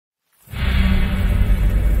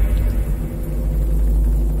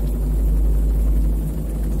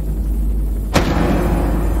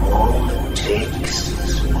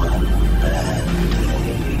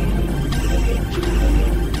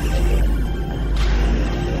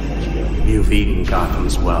You've eaten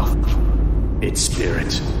Gotham's wealth, its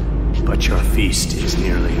spirit, but your feast is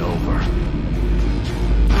nearly over.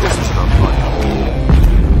 This isn't a blood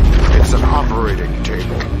hole. It's an operating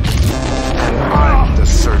table. And I'm the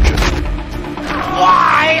surgeon.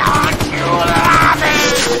 Why aren't you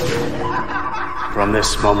laughing? From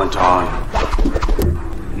this moment on,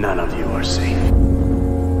 none of you are safe.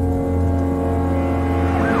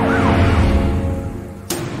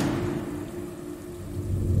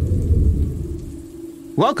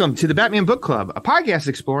 Welcome to the Batman Book Club, a podcast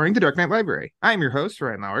exploring the Dark Knight Library. I am your host,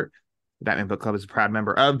 Ryan Lauert. The Batman Book Club is a proud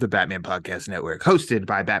member of the Batman Podcast Network, hosted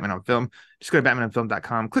by Batman on Film. Just go to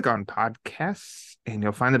batmanonfilm.com, click on podcasts, and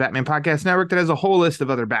you'll find the Batman Podcast Network that has a whole list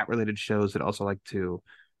of other Bat-related shows that also like to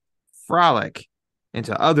frolic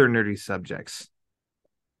into other nerdy subjects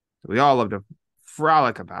that we all love to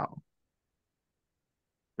frolic about.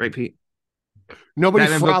 Right, Pete? Nobody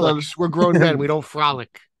Batman Book frolics. We're grown men. We don't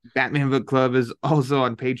frolic. Batman Book Club is also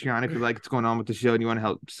on Patreon. If you like what's going on with the show and you want to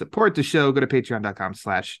help support the show, go to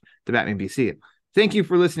patreon.com/thebatmanbc. Thank you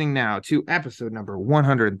for listening now to episode number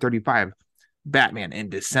 135, Batman in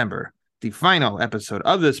December, the final episode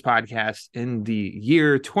of this podcast in the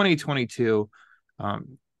year 2022.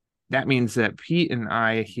 That means that Pete and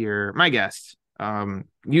I here, my guest,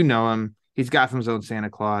 you know him. He's Gotham's own Santa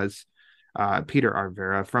Claus, Peter R.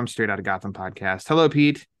 Verra from Straight Outta Gotham podcast. Hello,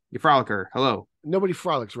 Pete. You frolicker. Hello. Nobody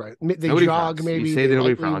frolics, right? They Nobody jog, frolics. maybe. You say they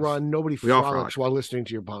nobody lightly frolics. run. Nobody We all frolics frolic. while listening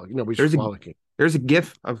to your podcast. Nobody's frolicking. There's a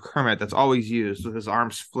gif of Kermit that's always used with his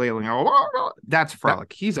arms flailing. That's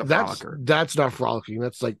frolic. He's a frolicker. That's not frolicking.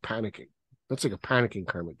 That's like panicking. That's like a panicking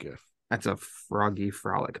Kermit gif. That's a froggy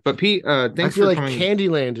frolic. But Pete, thanks I feel for like coming.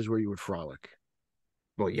 Candyland is where you would frolic.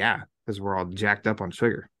 Well, yeah, because we're all jacked up on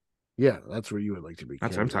sugar. Yeah, that's where you would like to be.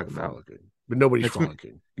 That's what I'm Candyland talking about. frolicking. But nobody's That's me.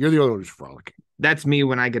 frolicking. You're the only one who's frolicking. That's me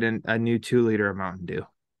when I get a new 2-liter of Mountain Dew.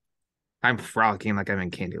 I'm frolicking like I'm in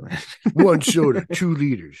Candyland. 1 soda, 2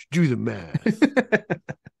 liters. Do the math.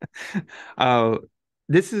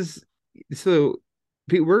 This is so.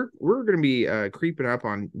 Pete, we're going to be creeping up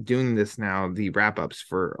on doing this now. The wrap ups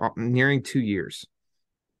for nearing 2 years.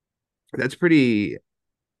 That's pretty.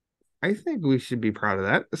 I think we should be proud of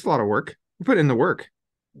that. It's a lot of work. We put in the work.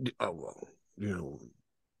 Oh, well,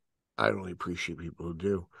 I only appreciate people who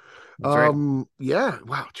do. That's right. Yeah.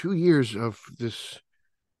 Wow. 2 years of this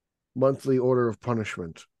monthly order of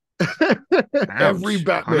punishment. Every Ouch.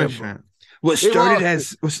 Batman Punishment. book. What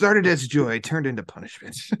started as joy turned into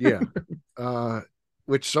punishment. Yeah.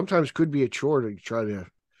 Which sometimes could be a chore to try to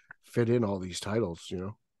fit in all these titles,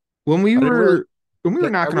 When we were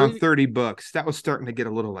knocking on really- 30 books, that was starting to get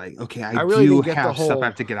a little like, okay, I really do didn't get the have stuff whole- I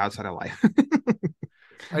have to get outside of life.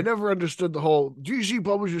 I never understood the whole DC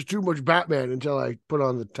publishes too much Batman until I put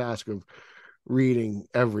on the task of reading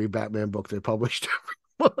every Batman book they published every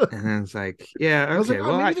month. And then it's like, yeah, I was okay, like,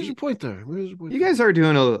 well, maybe there's a point there. you guys are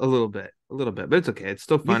doing a little bit, but it's okay. It's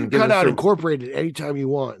still You fun. can Gives cut us out a- incorporated anytime you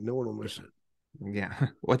want. No one will miss it. Yeah,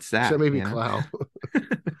 what's that? Except maybe you know? Clow.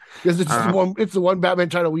 Because it's the one Batman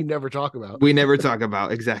title we never talk about. We never talk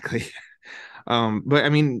about exactly. But I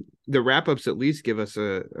mean, the wrap-ups at least give us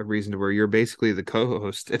a reason to where you're basically the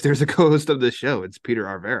co-host. If there's a co-host of the show, it's Peter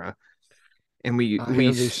R. Verra. And we am the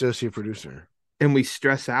associate producer. And we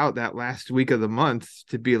stress out that last week of the month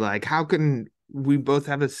to be like, how can we both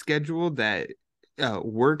have a schedule that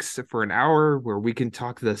works for an hour where we can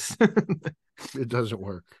talk this? It doesn't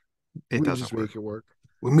work. It We doesn't just work. make it work.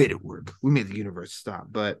 We made it work. We made the universe stop.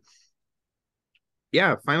 But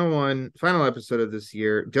yeah, final episode of this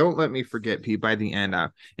year. Don't let me forget, Pete, by the end,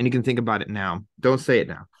 and you can think about it now. Don't say it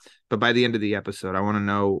now. But by the end of the episode, I want to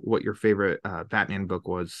know what your favorite Batman book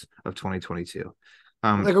was of 2022.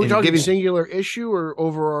 Like, are we and talking singular issue or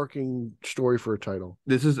overarching story for a title?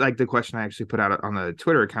 This is like the question I actually put out on the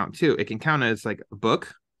Twitter account too. It can count as like a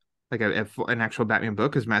book, like an actual Batman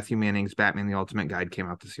book, because Matthew Manning's Batman: The Ultimate Guide came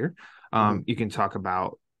out this year. You can talk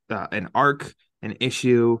about an arc, an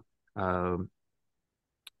issue, a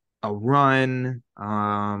run,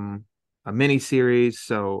 a mini series.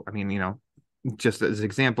 So, I mean, just as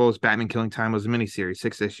examples, Batman Killing Time was a miniseries,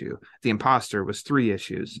 6 issue. The Imposter was 3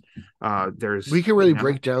 issues. We can really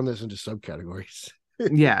break down this into subcategories.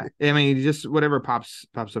 Yeah, I mean, just whatever pops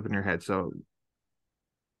up in your head. So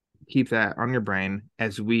keep that on your brain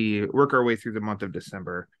as we work our way through the month of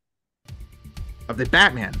December of the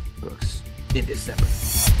Batman books in December.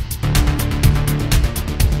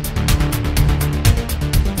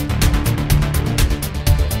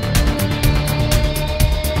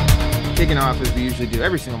 Kicking off as we usually do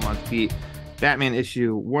every single month, Pete. Batman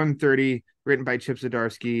issue 130, written by Chip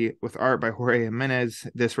Zdarsky with art by Jorge Jimenez.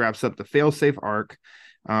 This wraps up the failsafe arc.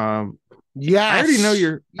 Yes. I already know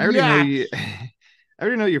your Yes. I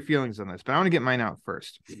already know your feelings on this, but I want to get mine out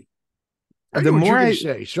first. I know what you're going to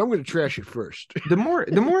say, so I'm going to trash it first. The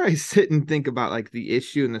more I sit and think about like the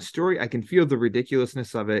issue and the story, I can feel the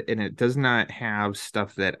ridiculousness of it, and it does not have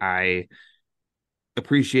stuff that I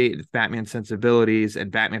appreciate, Batman sensibilities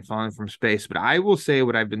and Batman falling from space. But I will say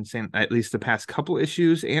what I've been saying at least the past couple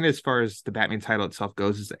issues, and as far as the Batman title itself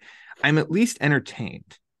goes, is that I'm at least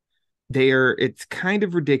entertained. It's kind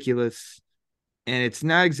of ridiculous, and it's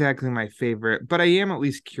not exactly my favorite, but I am at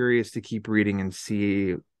least curious to keep reading and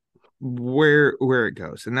see where it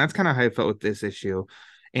goes. And that's kind of how I felt with this issue.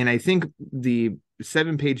 And I think the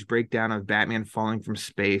 7-page breakdown of Batman falling from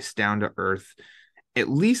space down to Earth, at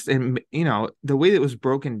least, and the way that it was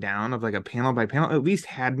broken down of like a panel by panel, at least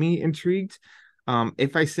had me intrigued.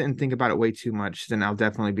 If I sit and think about it way too much, then I'll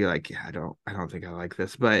definitely be like, yeah, I don't think I like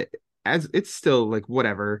this. But as it's still like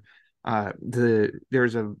whatever.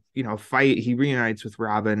 There's a fight, he reunites with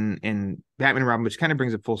Robin and Batman and Robin, which kind of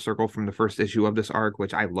brings it full circle from the first issue of this arc,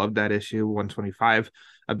 which I loved. That issue 125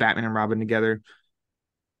 of Batman and Robin together,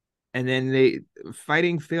 and then they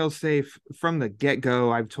fighting failsafe from the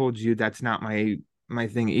get-go. I've told you that's not my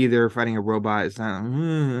thing either. Fighting a robot is not.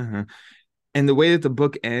 And the way that the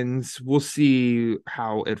book ends, we'll see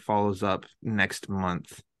how it follows up next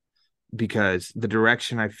month, because the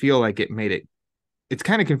direction I feel like it's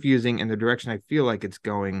kind of confusing, and the direction I feel like it's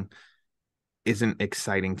going isn't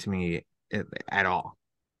exciting to me at all.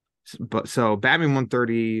 But so Batman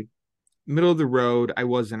 130, middle of the road. I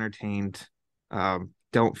was entertained.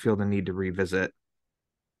 Don't feel the need to revisit.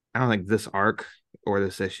 I don't think this arc or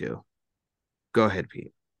this issue. Go ahead,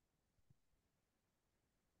 Pete.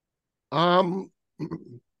 There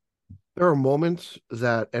are moments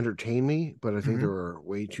that entertain me, but I think Mhm. there are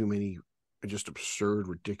way too many just absurd,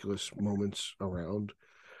 ridiculous moments around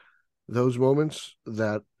those moments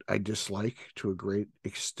that I dislike to a great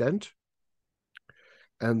extent.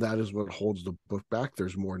 And that is what holds the book back.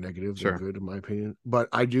 There's more negative Sure. than good, in my opinion. But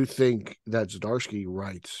I do think that Zdarsky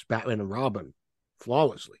writes Batman and Robin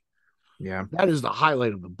flawlessly. Yeah. That is the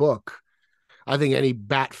highlight of the book. I think any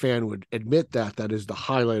Bat fan would admit that is the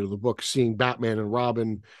highlight of the book, seeing Batman and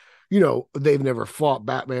Robin. They've never fought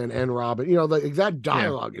Batman and Robin. Like that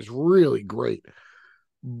dialogue is really great.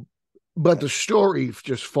 But the story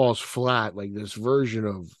just falls flat. Like this version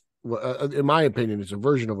of, in my opinion, it's a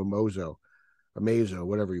version of Amazo,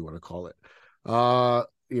 whatever you want to call it.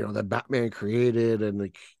 That Batman created, and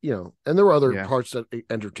and there were other parts that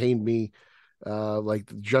entertained me, like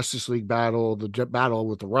the Justice League battle, the battle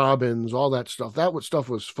with the Robins, all that stuff. That stuff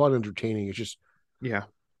was fun, entertaining. It's just,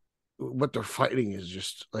 what they're fighting is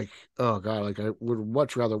just like, oh god, like I would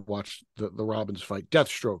much rather watch the Robins fight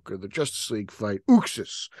Deathstroke or the Justice League fight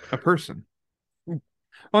Uxas. A person.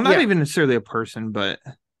 Well, not even necessarily a person, but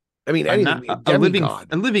I mean anything,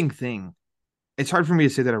 a living thing. It's hard for me to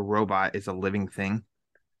say that a robot is a living thing.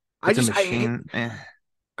 It's a machine.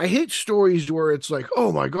 I hate stories where it's like,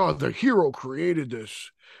 oh my god, the hero created this,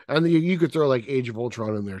 and you could throw like Age of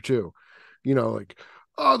Ultron in there too. Like,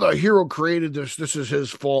 oh, the hero created this. This is his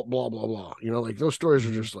fault. Blah blah blah. Like those stories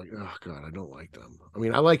are just like, oh god, I don't like them. I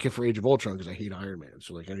mean, I like it for Age of Ultron because I hate Iron Man.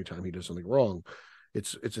 So like, anytime he does something wrong,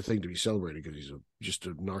 it's a thing to be celebrated because he's just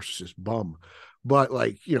a narcissist bum. But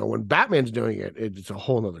like, when Batman's doing it, it's a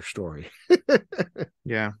whole nother story.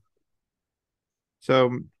 Yeah.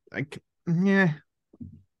 So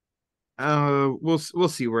we'll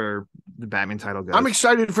see where the Batman title goes. I'm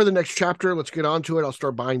excited for the next chapter. Let's get on to it. I'll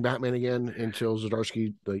start buying Batman again until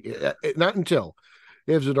Zdarsky, not until,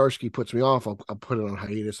 if Zdarsky puts me off, I'll put it on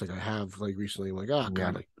hiatus like I have like recently. I'm like, god,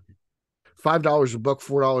 like $5 a book,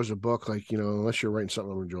 $4 a book. Like, unless you're writing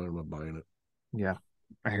something I'm enjoying, I'm not buying it. Yeah,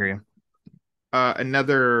 I hear you.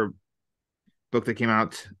 Another book that came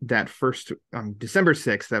out that first December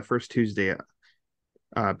 6th, that first Tuesday,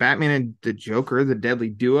 Batman and the Joker, the Deadly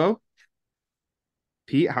Duo.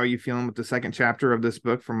 Pete, how are you feeling with the second chapter of this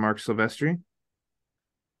book from Mark Silvestri?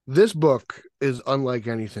 This book is unlike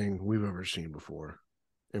anything we've ever seen before,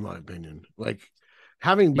 in my opinion. Like,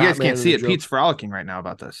 having Batman, you guys can't see it. Pete's frolicking right now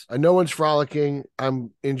about this. No one's frolicking.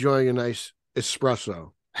 I'm enjoying a nice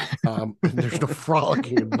espresso. There's no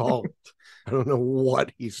frolicking involved. I don't know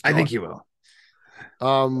what he's talking. I think you will.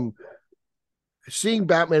 Seeing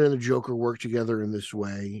Batman and the Joker work together in this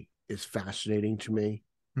way is fascinating to me.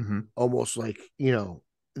 Mm-hmm. Almost like, the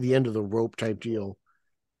end of the rope type deal.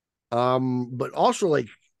 But also like,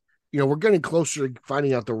 we're getting closer to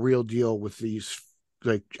finding out the real deal with these,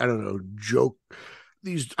 like, I don't know,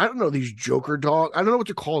 these Joker dogs. I don't know what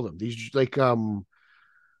to call them. These like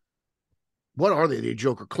what are they? The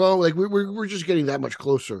Joker clone? Like we're just getting that much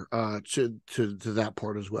closer to that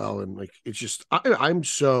part as well. And like it's just I'm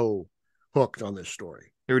so hooked on this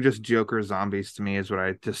story. They were just Joker zombies to me, is what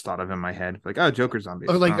I just thought of in my head. Like, oh, Joker zombies.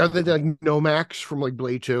 Like Oh. are they like Nomax from like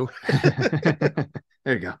Blade 2? There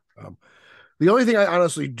you go. The only thing I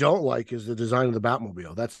honestly don't like is the design of the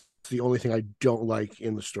Batmobile. That's the only thing I don't like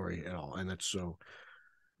in the story at all. And that's so,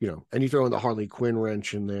 and you throw in the Harley Quinn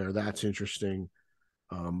wrench in there. That's interesting.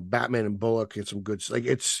 Batman and Bullock, it's some good, like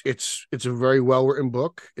it's a very well written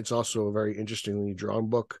book. It's also a very interestingly drawn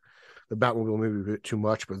book. The Batmobile may be a bit too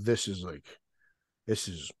much, but this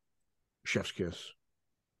is chef's kiss.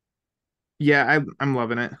 Yeah, I'm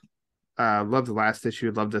loving it. Love the last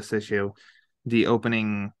issue, love this issue. The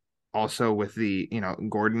opening also with the,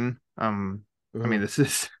 Gordon. I mean, this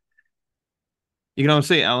is, you can almost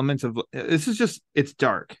say elements of, this is just, it's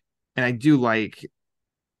dark. And I do like,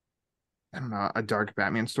 I don't know, a dark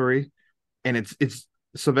Batman story. And it's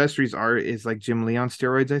Silvestri's art is like Jim Lee on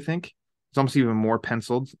steroids, I think. It's almost even more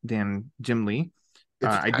penciled than Jim Lee.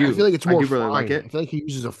 I feel like it's more I do really fine. like it. I feel like he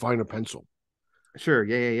uses a finer pencil. Sure,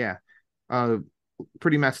 yeah.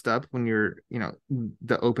 Pretty messed up when you're,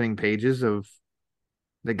 the opening pages of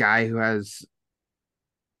the guy who has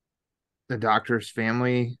the doctor's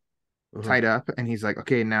family tied up, and he's like,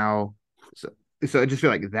 okay, now, so I just feel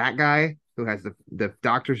like that guy who has the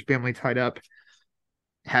doctor's family tied up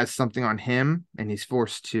has something on him, and he's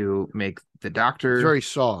forced to make the doctor It's very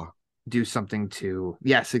Saw. Do something to,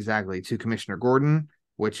 yes, exactly, to Commissioner Gordon,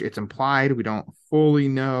 which it's implied, we don't fully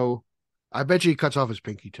know. I bet you he cuts off his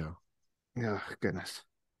pinky toe. Oh goodness.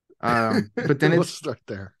 But then let's start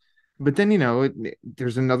there. But then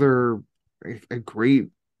there's a great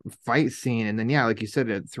fight scene, and then like you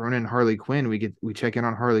said, thrown in Harley Quinn. We check in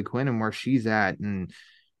on Harley Quinn and where she's at, and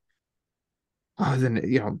then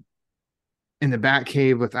in the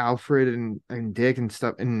Batcave with Alfred and Dick and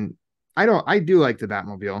stuff. And I do like the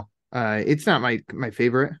Batmobile. It's not my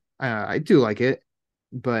favorite. I do like it,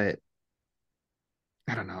 but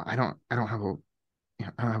I don't know. I don't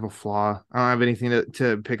have a flaw. I don't have anything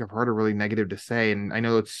to pick apart or really negative to say. And I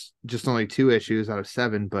know it's just only 2 issues out of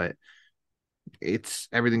 7, but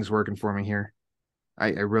everything's working for me here. I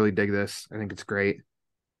really dig this. I think it's great.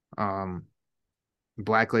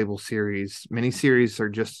 Black Label series, miniseries are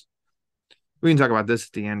just, we can talk about this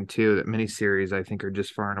at the end too, that miniseries I think are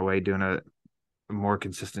just far and away doing a more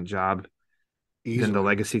consistent job than the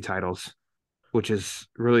legacy titles, which is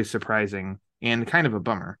really surprising and kind of a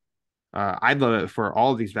bummer. I'd love it for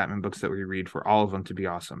all of these Batman books that we read, for all of them to be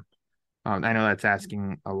awesome. I know that's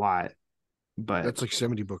asking a lot, but that's like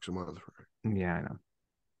 70 books a month. Yeah,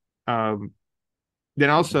 I know. Then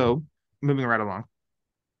also, moving right along,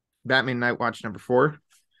 Batman Night Watch number 4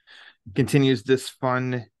 continues this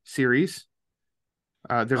fun series.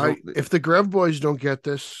 If the Grev boys don't get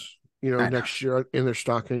this, next year in their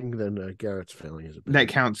stocking, then Garrett's failing as a that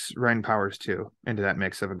counts Ryan Powers too into that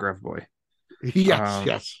mix of a Grev boy.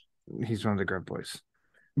 Yes. He's one of the Grev boys,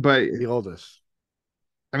 but the oldest.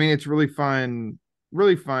 I mean, it's really fun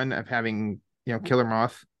of having Killer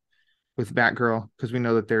Moth with Batgirl, because we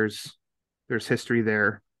know that there's history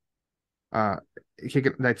there.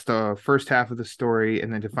 That's the first half of the story,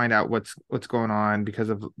 and then to find out what's going on because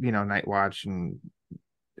of Night Watch, and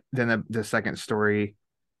then the second story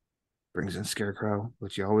brings in Scarecrow,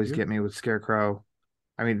 which you always get me with Scarecrow.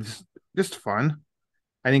 I mean, it's just fun.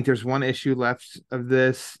 I think there's 1 issue left of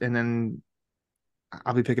this, and then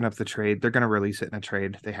I'll be picking up the trade. They're going to release it in a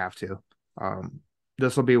trade. They have to.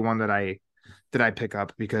 This will be one that I pick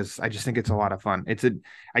up because I just think it's a lot of fun. I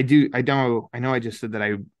know I just said that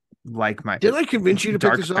I like my. Did I convince you to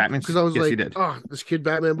pick this up? Batman? Because I was yes, like, you did. Oh, this Kid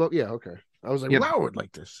Batman book. Yeah, okay. I was like, wow, I would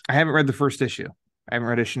like this. I haven't read the first issue. I haven't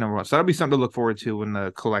read issue number 1, so that'll be something to look forward to when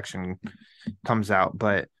the collection comes out.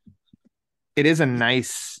 But it is a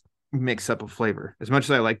nice mix up of flavor. As much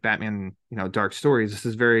as I like Batman, dark stories, this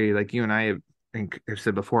is very, like you and I have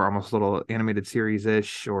said before, almost a little animated series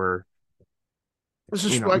ish, or this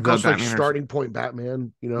is like also like starting point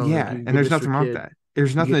Batman. And there's nothing wrong with that.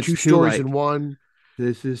 There's nothing that's 2 stories in one.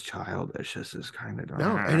 This is childish. This is kind of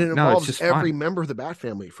and it involves every member of the Bat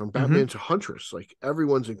family, from Batman to Huntress. Like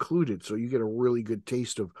everyone's included, so you get a really good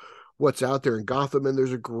taste of what's out there in Gotham. And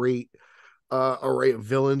there's a great array of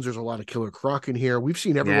villains. There's a lot of Killer Croc in here. We've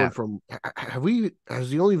seen everyone from. Has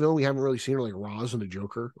the only villain we haven't really seen are like Roz and the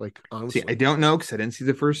Joker? Like honestly, I don't know because I didn't see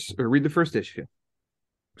the first or read the first issue,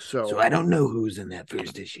 so I don't know who's in that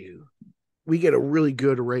first issue. We get a really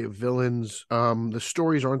good array of villains. The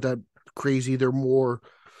stories aren't that crazy. They're more,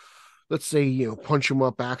 let's say, punch 'em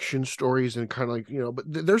up action stories, and kind of like, but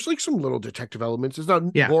there's like some little detective elements. It's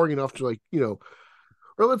not boring enough to like,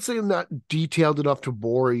 or let's say not detailed enough to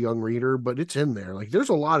bore a young reader, but it's in there. Like there's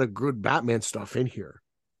a lot of good Batman stuff in here.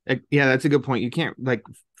 Yeah, that's a good point. You can't like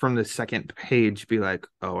from the second page be like,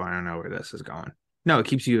 oh, I don't know where this is going. No, it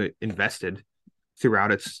keeps you invested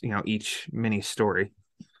throughout its, each mini story.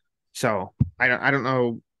 So I don't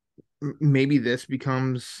know. Maybe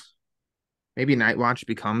maybe Night Watch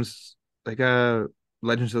becomes like a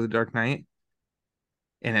Legends of the Dark Knight,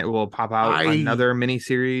 and it will pop out another mini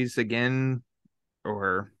series again,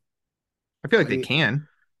 or I feel like they can.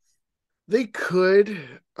 They could.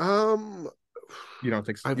 You don't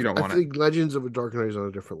think so? You don't want I think Legends of the Dark Knight is on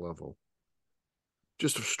a different level.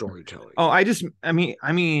 Just of storytelling. Oh, I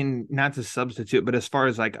mean, not to substitute, but as far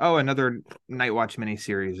as like, oh, another Night Watch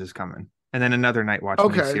miniseries is coming, and then another Night Watch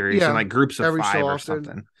miniseries, and like groups of every 5 or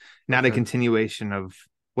something. Not a continuation of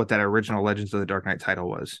what that original Legends of the Dark Knight title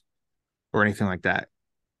was, or anything like that.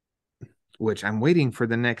 Which I'm waiting for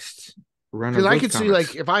the next run. Because I could see,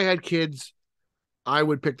 like, if I had kids, I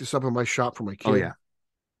would pick this up in my shop for my kid. Oh yeah,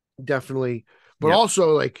 definitely. But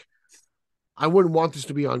also, like, I wouldn't want this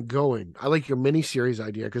to be ongoing. I like your miniseries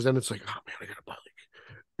idea because then it's like, oh man,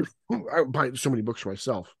 I gotta buy so many books for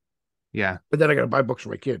myself. Yeah, but then I gotta buy books for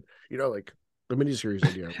my kid. Like the miniseries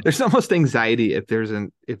idea. There's almost anxiety if there's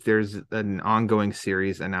an ongoing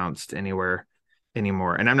series announced anywhere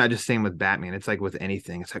anymore. And I'm not just saying with Batman. It's like with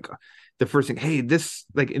anything. It's like the first thing. Hey, this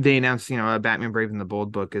like they announced, a Batman Brave and the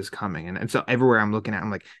Bold book is coming, and so everywhere I'm looking at, I'm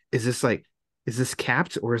like, is this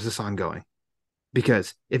capped or is this ongoing?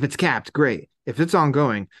 Because if it's capped, great. If it's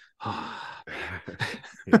ongoing,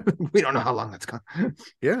 we don't know how long that's going.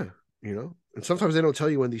 Yeah, and sometimes they don't tell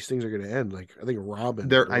you when these things are going to end. Like I think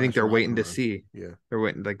Robin. I think they're waiting to see. Yeah, they're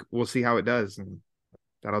waiting. Like we'll see how it does, and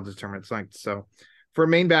that'll determine its length. So, for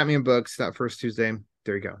main Batman books, that first Tuesday,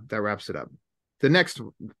 there you go. That wraps it up. The next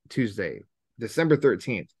Tuesday, December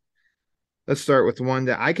 13th. Let's start with one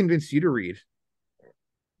that I convinced you to read.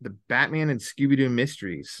 The Batman and Scooby-Doo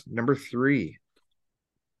Mysteries, number 3.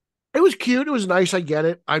 It was cute. It was nice. I get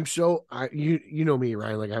it. You know me,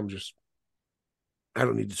 Ryan. Like I don't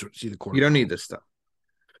need to see the Court. You don't need this stuff.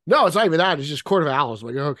 No, it's not even that. It's just Court of Owls. I'm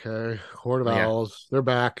like, okay, Court of Owls. They're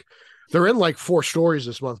back. They're in like 4 stories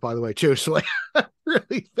this month, by the way, too. So like, I'm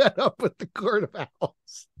really fed up with the Court of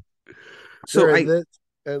Owls. So and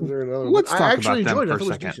they're another. Let's talk I actually about them enjoyed it.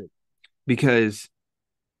 For a second, because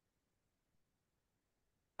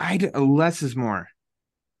less is more.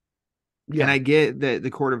 Yeah. And I get that the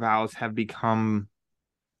Court of Owls have become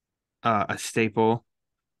a staple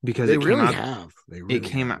because they really have. It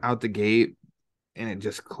came out the gate and it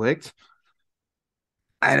just clicked.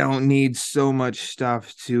 I don't need so much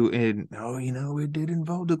stuff it did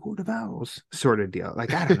involve the Court of Owls sort of deal.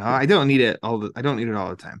 Like, I don't know. I don't need it all the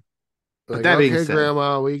time. But like, that being said,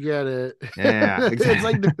 Grandma, we get it. Yeah, exactly. It's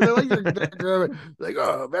like they're like grandma, like,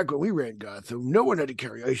 oh, back when we ran Gotham, no one had to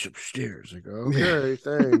carry ice upstairs. Like, okay,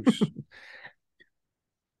 thanks.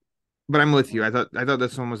 But I'm with you. I thought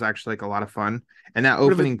this one was actually like a lot of fun, and that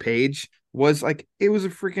opening page was like it was a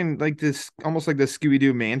freaking like this almost like the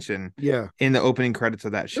Scooby-Doo mansion. Yeah, in the opening credits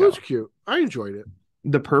of that show, it was cute. I enjoyed it.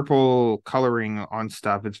 The purple coloring on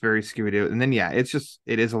stuff, it's very Scooby-Doo, and then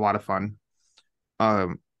it is a lot of fun.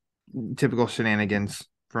 Typical shenanigans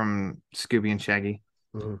from Scooby and Shaggy.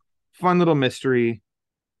 Mm-hmm. Fun little mystery.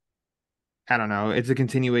 I don't know. It's a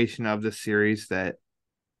continuation of the series that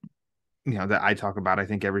that I talk about, I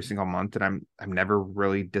think, every single month, that I'm never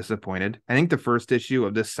really disappointed. I think the first issue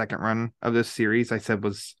of this second run of this series I said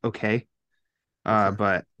was okay.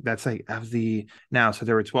 But that's like so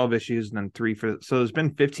there were 12 issues and then 3 so there's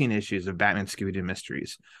been 15 issues of Batman Scooby-Doo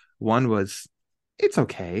Mysteries. One was it's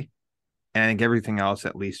okay, and I think everything else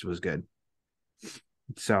at least was good.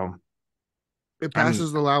 So it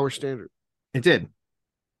passes the Lauer standard. It did.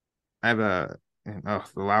 I have the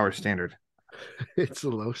Lauer standard. It's a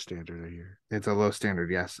low standard, I hear. It's a low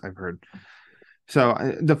standard, yes, I've heard.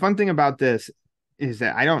 So the fun thing about this is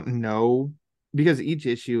that I don't know, because each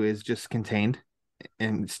issue is just contained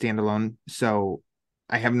and standalone. So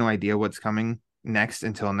I have no idea what's coming next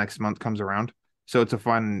until next month comes around. So it's a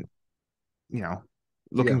fun,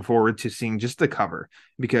 looking forward to seeing just the cover,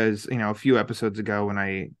 because, a few episodes ago when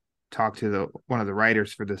I talked to one of the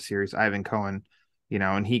writers for this series, Ivan Cohen,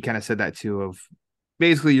 and he kind of said that too, of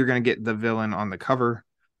basically you're going to get the villain on the cover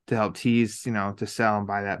to help tease, to sell and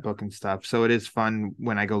buy that book and stuff. So it is fun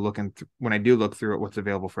when I go when I do look through it, what's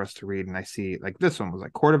available for us to read, and I see like this one was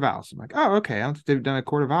like Court of Owls. I'm like, oh, okay. I don't think they've done a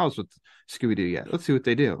Court of Owls with Scooby-Doo yet. Let's see what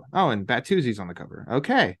they do. Oh, and Batusi's on the cover.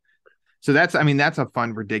 Okay. So that's a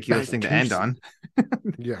fun, ridiculous thing to end on.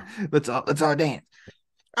 Yeah. Let's all dance.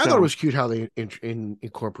 I thought it was cute how they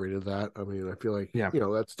incorporated that. I mean, I feel like,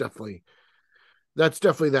 that's definitely That's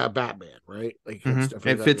definitely that Batman, right? Like that's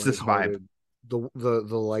definitely It that fits this vibe. lighthearted,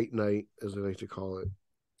 the light knight, as they like to call it.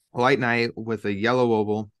 Light knight with a yellow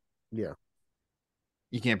oval. Yeah.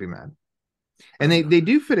 You can't be mad. And they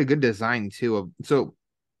do fit a good design too. So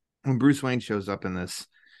when Bruce Wayne shows up in this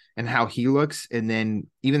and how he looks, and then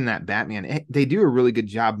even that Batman, they do a really good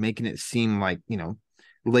job making it seem like,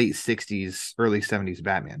 late 60s, early 70s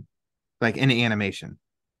Batman, like in animation.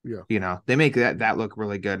 Yeah. They make that look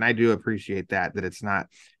really good. And I do appreciate that it's not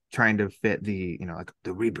trying to fit the, like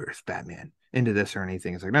the rebirth Batman into this or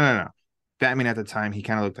anything. It's like, no. Batman at the time, he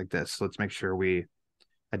kind of looked like this. So let's make sure we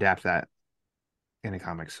adapt that in a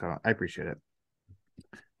comic. So I appreciate it.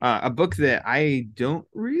 A book that I don't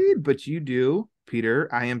read, but you do, Peter.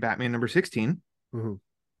 I Am Batman number 16. Mm-hmm.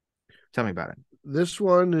 Tell me about it. This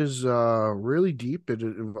one is really deep.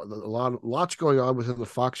 Lots going on within the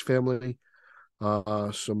Fox family.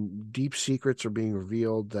 Some deep secrets are being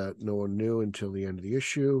revealed that no one knew until the end of the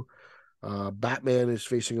issue. Batman is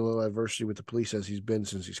facing a little adversity with the police, as he's been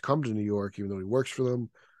since he's come to New York, even though he works for them.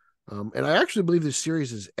 And I actually believe this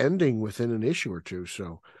series is ending within an issue or two.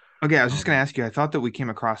 So, okay, I was just going to ask you. I thought that we came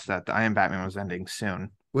across that the I Am Batman was ending soon.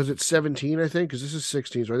 Was it 17? I think, because this is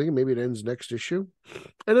 16. So I think maybe it ends next issue.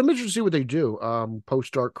 And I'm interested to see what they do.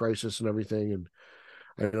 Post Dark Crisis and everything. And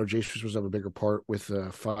I know Jason was supposed to have a bigger part with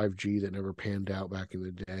 5G that never panned out back in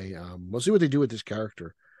the day. We'll see what they do with this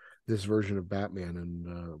character, this version of Batman.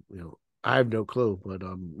 And I have no clue, but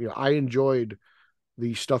I enjoyed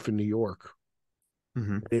the stuff in New York.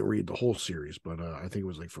 Mm-hmm. I didn't read the whole series, but I think it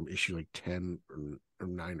was like from issue like 10 or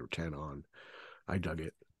 9 or 10 on. I dug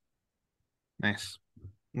it. Nice.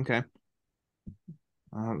 Okay.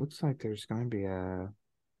 It looks like there's going to be a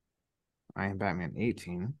I Am Batman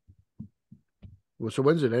 18. Well, so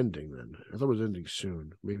when's it ending then? I thought it was ending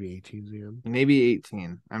soon. Maybe 18's the end. Maybe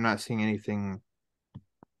 18. I'm not seeing anything.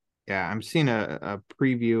 Yeah, I'm seeing a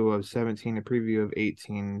preview of 17, a preview of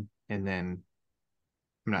 18, and then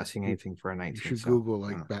I'm not seeing anything for a 19. You should Google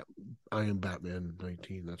like I Am Batman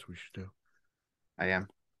 19. That's what you should do. I am.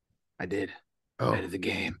 I did. Oh. Ahead of the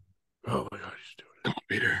game. Oh my God, he's doing it. Come on,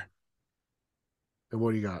 Peter. And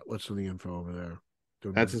what do you got? What's the info over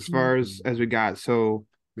there? That's as far as we got. So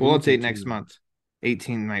we'll update next month.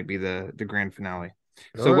 18 might be the grand finale.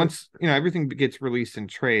 So once everything gets released in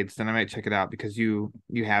trades, then I might check it out, because you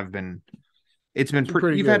have been. It's been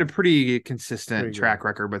pretty. You've had a pretty consistent track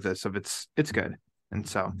record with this, so it's good. And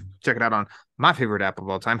so check it out on my favorite app of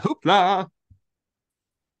all time, Hoopla.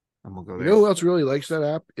 And we'll go there. You know who else really likes that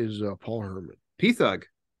app is Paul Herman. P-Thug.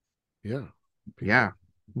 Yeah. Yeah.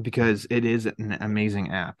 Because it is an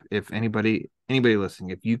amazing app. If anybody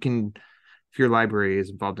listening, if your library is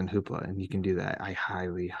involved in Hoopla and you can do that, I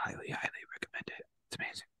highly, highly, highly recommend it. It's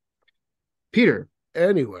amazing. Peter.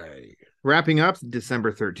 Anyway, wrapping up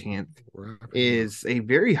December 13th is a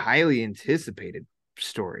very highly anticipated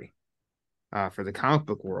story for the comic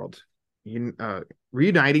book world.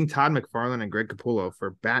 Reuniting Todd McFarlane and Greg Capullo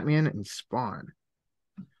for Batman and Spawn.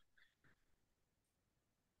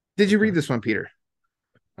 Did you read this one, Peter?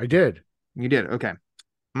 I did. You did? Okay.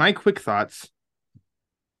 My quick thoughts.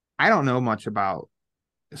 I don't know much about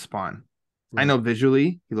Spawn. Right. I know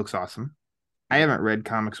visually he looks awesome. I haven't read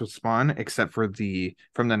comics with Spawn except for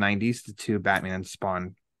from the 90s, the two Batman and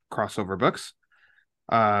Spawn crossover books.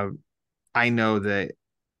 I know that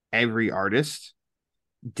every artist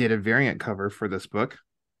did a variant cover for this book.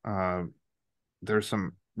 There's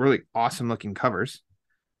some really awesome looking covers.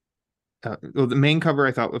 The main cover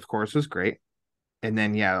I thought, of course, was great. And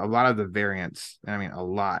then, a lot of the variants, a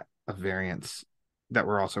lot of variants that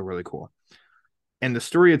were also really cool. And the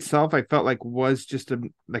story itself, I felt like was just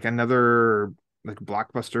another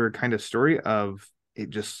blockbuster kind of story of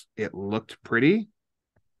it looked pretty.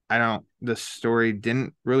 The story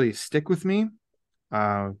didn't really stick with me.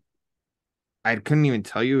 I couldn't even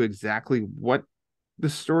tell you exactly what the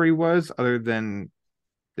story was, other than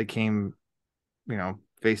they came,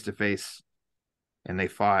 face to face and they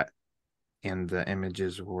fought, and the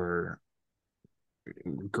images were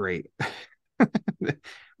great.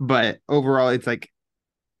 But overall, it's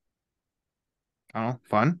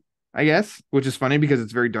fun, I guess, which is funny because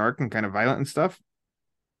it's very dark and kind of violent and stuff.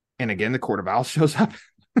 And again, the Court of Owls shows up.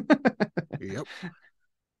 Yep.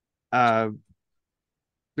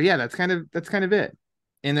 But yeah, that's kind of it.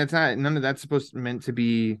 And none of that's meant to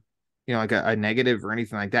be, like a negative or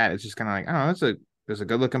anything like that. It's just kind of like, it was a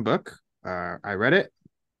good looking book. I read it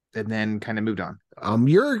and then kind of moved on.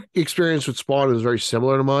 Your experience with Spawn is very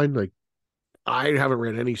similar to mine. Like, I haven't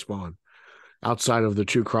read any Spawn outside of the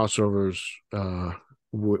two crossovers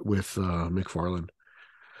with McFarlane.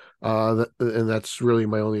 And that's really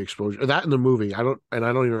my only exposure. That in the movie, I don't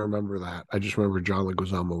even remember that. I just remember John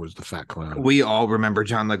Leguizamo was the fat clown. We all remember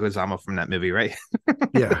John Leguizamo from that movie, right?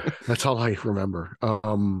 Yeah, that's all I remember. And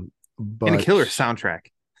a But killer soundtrack.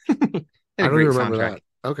 And I a don't great even remember soundtrack.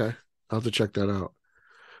 that. Okay, I'll have to check that out.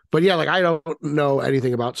 But yeah, like I don't know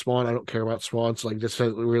anything about Spawn. I don't care about Spawn. So like this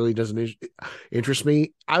really doesn't interest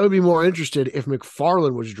me. I would be more interested if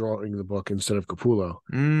McFarlane was drawing the book instead of Capullo.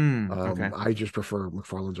 Okay. I just prefer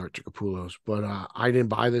McFarlane's art to Capullo's, but I didn't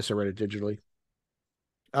buy this. I read it digitally.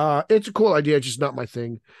 It's a cool idea, just not my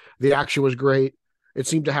thing. The action was great. It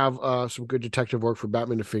seemed to have some good detective work for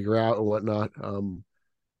Batman to figure out and whatnot.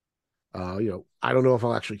 I don't know if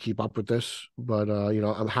I'll actually keep up with this, but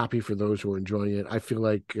I'm happy for those who are enjoying it. I feel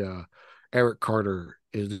like Eric Carter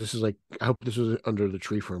this is like I hope this was under the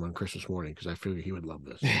tree for him on Christmas morning because I feel he would love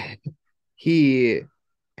this. I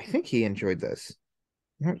think he enjoyed this.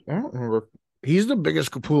 I don't remember. He's the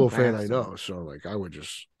biggest Capullo fan I Last know, so like I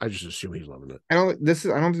just assume he's loving it. I don't think this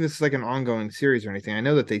is like an ongoing series or anything. I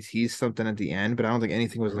know that they teased something at the end, but I don't think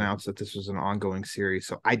anything was announced that this was an ongoing series.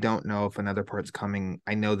 So I don't know if another part's coming.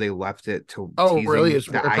 I know they left it to Oh, really?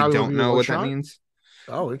 teasing that It I probably will don't be a know one what shot? that means.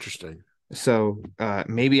 Oh, interesting. So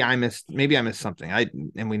maybe I missed something.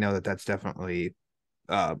 And we know that that's definitely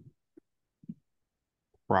uh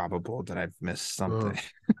probable that I've missed something.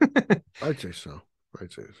 I'd say so.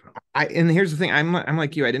 I'd say so. And here's the thing, I'm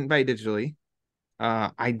like you, I didn't buy it digitally.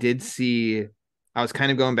 I did see I was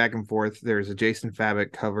kind of going back and forth. There's a Jason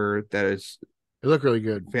Fabic cover that is It looked really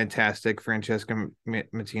good. fantastic. Francesca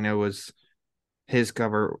Matino was his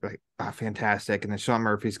cover, like fantastic, and then Sean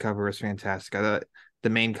Murphy's cover was fantastic. I thought the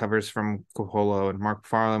main covers from Coppola and Mark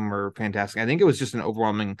Farland were fantastic. I think it was just an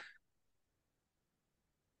overwhelming.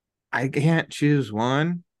 I can't choose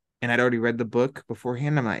one, and I'd already read the book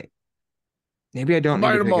beforehand. I'm like, maybe I don't need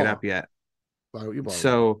Buy to them pick it all. up yet. You bought them all.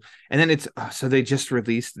 So, and then so they just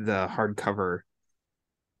released the hardcover.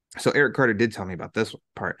 So Eric Carter did tell me about this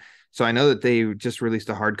part. So I know that they just released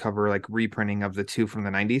a hardcover like reprinting of the two from the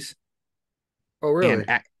 90s. Oh, really?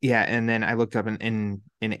 And yeah, and then I looked up in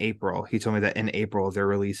April. He told me that in April they're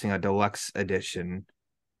releasing a deluxe edition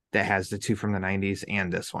that has the two from the 90s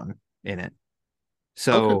and this one in it. Okay,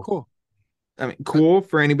 So cool. I mean, cool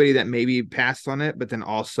for anybody that maybe passed on it, but then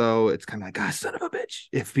also it's kind of like, ah, son of a bitch.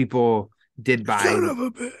 If people did buy Son of a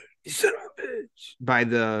bitch. son of a bitch by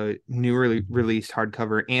the new released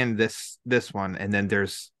hardcover and this one, and then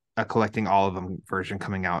there's a collecting all of them version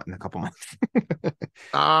coming out in a couple months.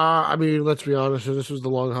 I mean, let's be honest. If this was the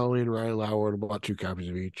Long Halloween, Ryan Lauer would have bought 2 copies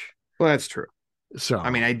of each. Well, that's true. So I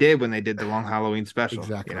mean, I did when they did the Long Halloween special.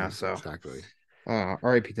 exactly. So Exactly.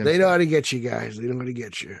 R.I.P. They know how to get you guys. They know how to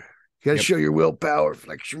get you. You got to show your willpower,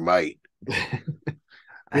 flex your might. Be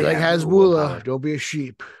like Hasbullah. Don't be a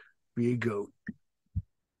sheep. Be a goat.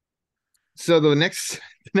 So the next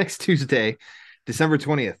Tuesday, December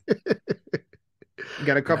 20th.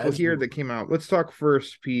 Got a couple here that came out. Let's talk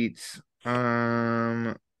first, Pete.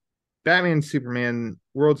 Batman Superman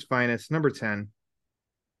World's Finest, number 10.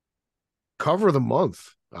 Cover of the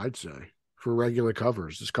month, I'd say, for regular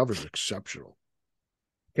covers. This cover is exceptional.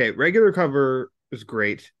 Okay, regular cover is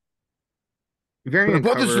great. Variant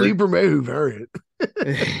cover. This Lieber Mayhew variant.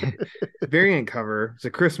 Variant cover is a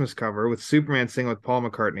Christmas cover with Superman singing with Paul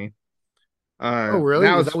McCartney. Oh, really?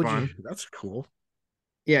 That was fun. That's cool.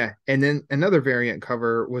 Yeah, and then another variant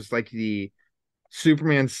cover was like the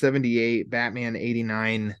Superman 78, Batman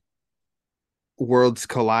 89 Worlds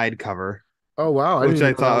Collide cover. Oh, wow. Which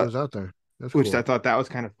I thought was out there. That's which cool. I thought that was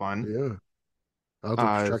kind of fun. Yeah. I'll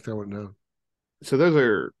have to track that one down. So those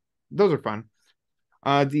are fun.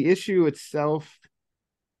 The issue itself,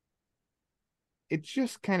 it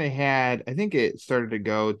just kind of had, I think it started to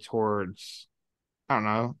go towards, I don't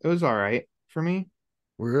know, it was all right for me.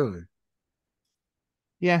 Really?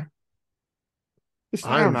 Yeah.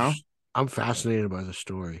 I don't know. I'm fascinated by the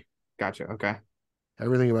story. Gotcha. Okay.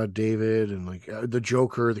 Everything about David and like the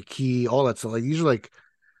Joker, the Key, all that stuff. Like these are like,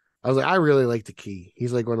 I was like, I really like the Key.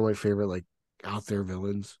 He's like one of my favorite like out there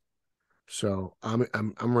villains. So I'm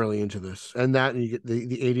really into this. And you get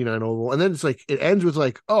the 89 oval, and then it's like it ends with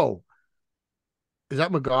like, oh, is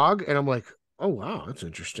that Magog? And I'm like, oh wow, that's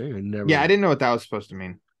interesting. I didn't know what that was supposed to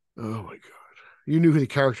mean. Oh my god, you knew who the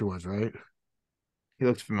character was, right? He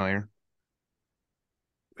looked familiar.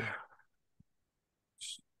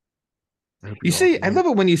 You say, I love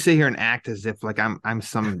it when you sit here and act as if like I'm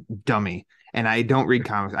some dummy. and I don't read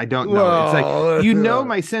comics. I don't know. It's like Well,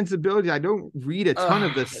 my sensibility. I don't read a ton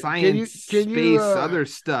of the can science, you space, other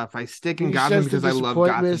stuff. I stick in can you Gotham sense the because I love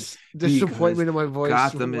Gotham. Because disappointment in my voice,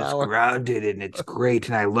 Gotham is grounded and it's great,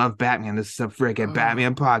 and I love Batman. This is a freaking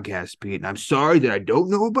Batman podcast, Pete. And I'm sorry that I don't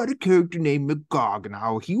know about a character named McGog and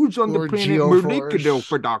how he was on the Or planet Geoforce. Merlikido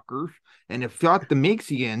for Dockers and it fought the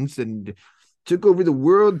Maxians and took over the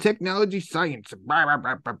world, technology, science.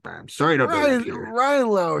 I'm sorry I don't know that, Peter. Ryan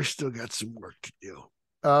Lauer still got some work to do.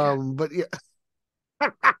 But yeah.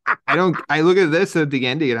 I look at this at the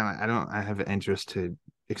ending and I have an interest to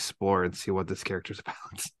explore and see what this character's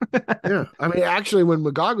about. Yeah. I mean, actually, when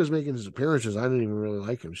Magog was making his appearances, I didn't even really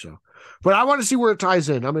like him. So, but I want to see where it ties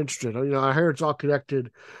in. I'm interested. I hear it's all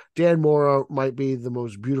connected. Dan Mora might be the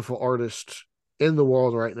most beautiful artist in the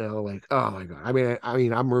world right now. Like, oh my God. I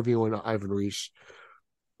mean, I'm reviewing Ivan Reis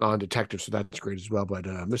on Detective, so that's great as well. But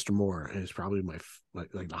Mr. Moore is probably my like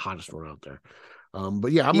the hottest one out there.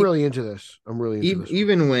 But yeah, I'm really into this. I'm really into this.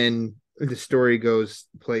 Even when the story goes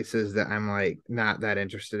places that I'm like not that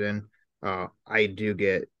interested in, I do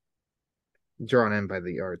get drawn in by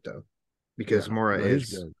the art though, because Mora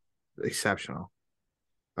is exceptional.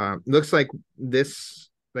 Looks like this,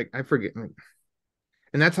 like I forget,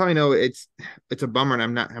 and that's how I know it's a bummer.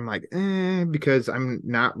 And I'm like, because I'm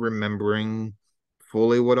not remembering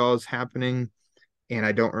fully what all is happening, and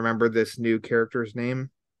I don't remember this new character's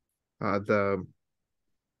name.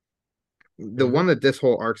 The one that this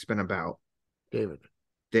whole arc's been about. David,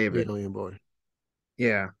 the alien boy.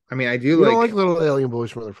 Yeah, I mean, I do you don't like little alien boys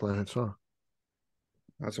from other planets, huh?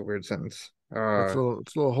 That's a weird sentence. It's a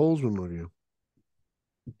little Holzman with you.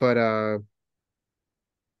 But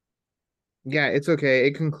yeah, it's okay.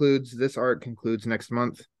 This arc concludes next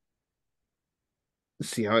month.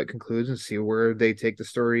 See how it concludes and see where they take the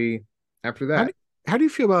story after that. How do you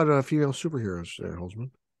feel about female superheroes, Holzman?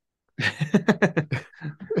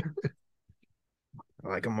 I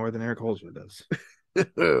like them more than Eric Holzman does.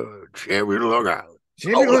 Champion Long Island.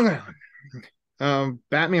 Champion Long Island.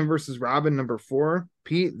 Batman versus Robin #4.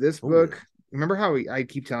 Pete, this book. Remember how I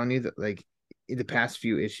keep telling you that, like, in the past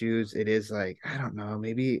few issues, it is like, I don't know,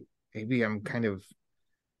 maybe I'm kind of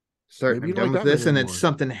starting to done with this, and then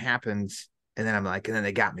something happens, and then I'm like, and then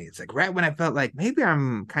they got me. It's like right when I felt like maybe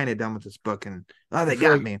I'm kind of done with this book, and they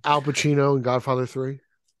got me. Al Pacino in Godfather 3.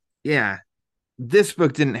 Yeah. This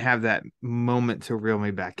book didn't have that moment to reel me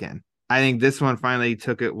back in. I think this one finally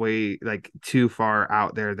took it way like too far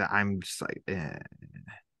out there that I'm just like,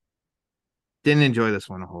 Didn't enjoy this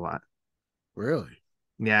one a whole lot. Really?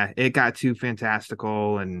 Yeah, it got too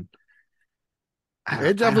fantastical, and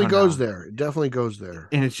it definitely goes there. It definitely goes there.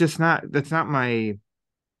 And it's just that's not my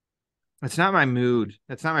mood.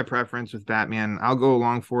 That's not my preference with Batman. I'll go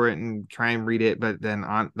along for it and try and read it, but then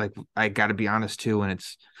I got to be honest too, and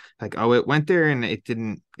it's like, oh, it went there and it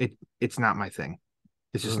didn't. It's not my thing.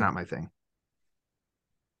 It's just not my thing.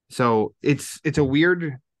 So it's a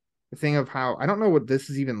weird thing of how I don't know what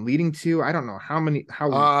this is even leading to. I don't know how many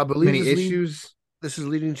issues. This is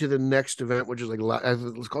leading to the next event, which is like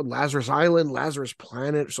it's called Lazarus Island, Lazarus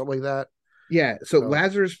Planet, or something like that. Yeah. So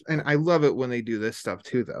Lazarus, and I love it when they do this stuff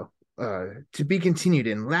too, though. To be continued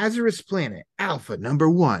in Lazarus Planet Alpha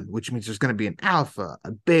 #1, which means there's going to be an Alpha,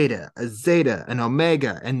 a Beta, a Zeta, an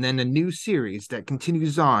Omega, and then a new series that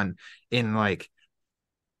continues on in like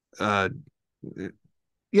yeah,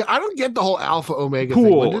 I don't get the whole Alpha Omega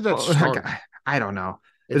thing. When did that start? I don't know.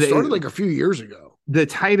 It started like a few years ago. The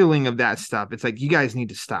titling of that stuff, it's like, you guys need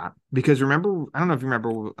to stop, because remember, I don't know if you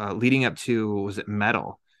remember, leading up to, was it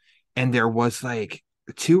Metal, and there was like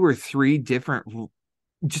 2 or 3 different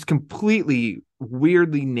just completely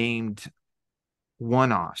weirdly named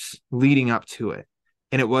one-offs leading up to it.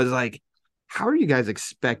 And it was like, how are you guys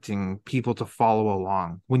expecting people to follow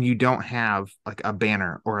along when you don't have like a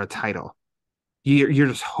banner or a title? You're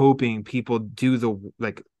just hoping people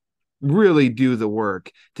really do the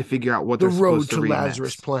work to figure out what they're supposed to read. The road to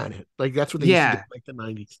Lazarus Planet. Like that's what they used to do, like the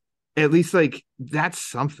 90s. At least like that's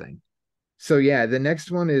something. So yeah, the next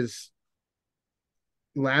one is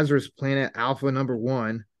Lazarus Planet Alpha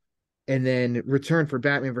 #1, and then return for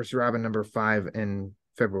Batman vs. Robin #5 in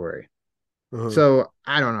February. So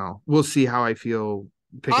I don't know. We'll see how I feel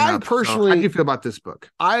picking up. Personally, how do you feel about this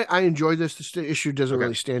book? I enjoyed this. This issue doesn't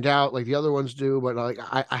really stand out like the other ones do, but like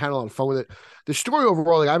I had a lot of fun with it. The story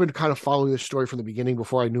overall, like I've been kind of following this story from the beginning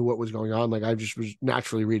before I knew what was going on. Like I just was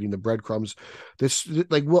naturally reading the breadcrumbs. This,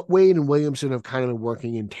 like what Wade and Williamson have kind of been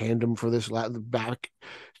working in tandem for this back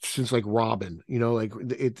since like Robin, like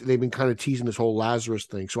they've been kind of teasing this whole Lazarus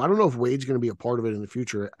thing. So I don't know if Wade's going to be a part of it in the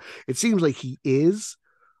future. It seems like he is.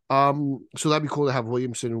 So that'd be cool to have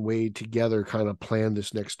Williamson and Wade together, kind of plan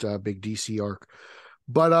this next big DC arc.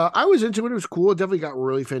 But I was into it. It was cool. It definitely got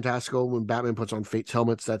really fantastical when Batman puts on Fate's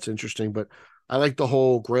helmets. That's interesting. But I like the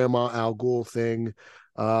whole Grandma Al Ghul thing.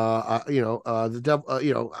 The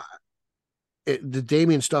devil. The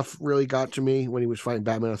Damien stuff really got to me when he was fighting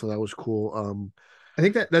Batman. I thought that was cool. I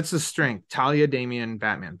think that's the strength. Talia, Damian,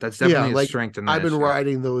 Batman. That's definitely a strength in that I've been issue.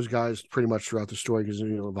 riding those guys pretty much throughout the story because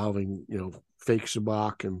involving fake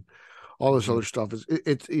Sabak and all this other stuff.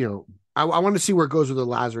 It's I want to see where it goes with the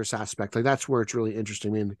Lazarus aspect. Like that's where it's really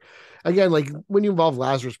interesting. I mean, again, like when you involve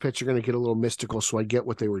Lazarus Pits, you're going to get a little mystical. So I get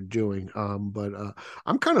what they were doing. But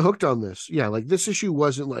I'm kind of hooked on this. Yeah, like this issue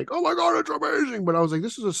wasn't like, oh my god, it's amazing. But I was like,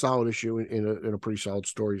 this is a solid issue in a pretty solid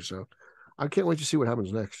story. So I can't wait to see what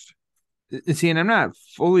happens next. See, and I'm not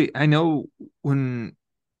fully. I know when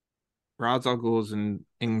Ra's al Ghul's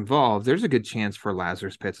involved, there's a good chance for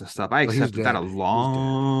Lazarus Pits and stuff. I accepted that a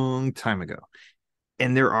long time ago.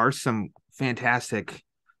 And there are some fantastic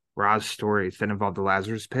Ra's stories that involve the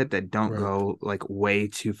Lazarus Pit that don't go like way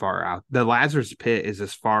too far out. The Lazarus Pit is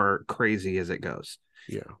as far crazy as it goes.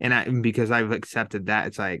 Yeah. And because I've accepted that,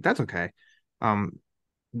 it's like, that's okay.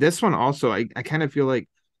 This one also, I kind of feel like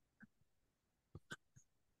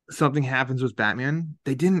something happens with Batman.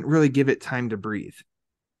 They didn't really give it time to breathe.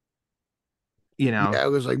 Yeah, it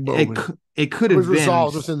was like it could have been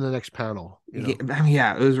resolved within the next panel. It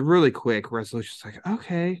was a really quick resolution. It's like,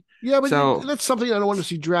 okay, yeah, but that's something I don't want to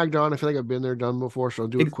see dragged on. I feel like I've been there, done before, so I'll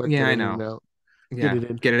do it quick. Yeah, I know. Yeah,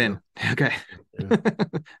 get it in. Okay.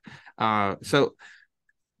 So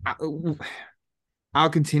I'll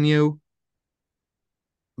continue,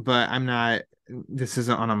 but I'm not. This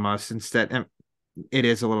isn't on a must. Instead, it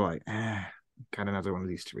is a little like, got another one of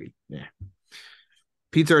these to read. Yeah.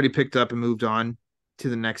 Pete's already picked up and moved on to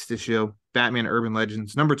the next issue, Batman Urban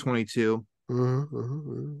Legends number 22.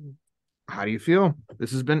 How do you feel?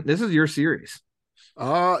 This is your series.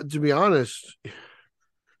 To be honest,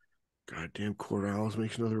 goddamn Corvallis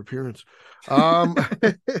makes another appearance.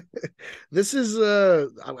 This is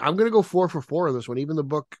I'm gonna go 4 for 4 on this one. Even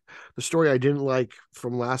the story I didn't like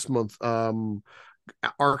from last month, Arkham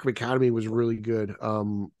Academy was really good.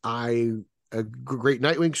 A great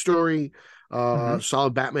Nightwing story.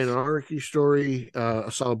 Solid Batman Anarchy story,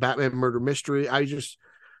 a solid Batman murder mystery.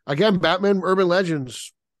 Batman Urban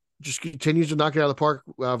Legends just continues to knock it out of the park,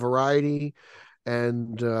 variety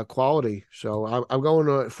and quality. So I'm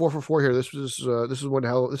going 4 for 4 here. This is one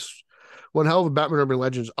hell of a Batman Urban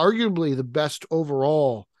Legends, arguably the best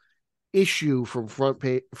overall issue from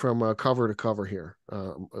cover to cover here.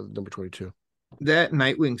 Number 22. That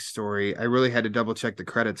Nightwing story, I really had to double check the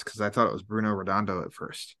credits because I thought it was Bruno Redondo at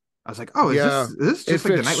first. I was like, is this just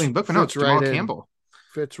like the Nightwing book? But no, it's Jamal Campbell.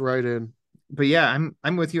 Fits right in. But yeah,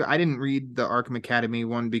 I'm with you. I didn't read the Arkham Academy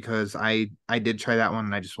one because I did try that one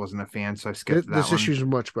and I just wasn't a fan, so I skipped that one. This issue's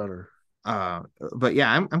much better. But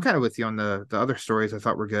yeah, I'm kind of with you on the other stories I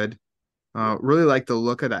thought were good. Really like the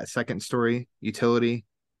look of that second story, Utility.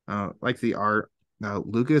 Like the art.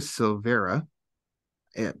 Lucas Silveira.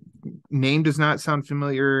 Name does not sound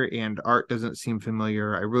familiar and art doesn't seem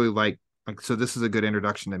familiar. I really like so this is a good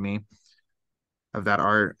introduction to me of that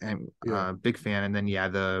art and big fan. And then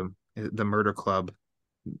the Murder Club,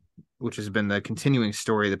 which has been the continuing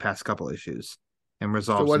story the past couple issues and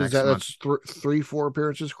resolves. So what is that? Month. That's 3-4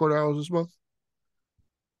 appearances Corvallis this month.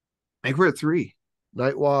 I think we're at 3.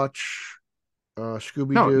 Nightwatch,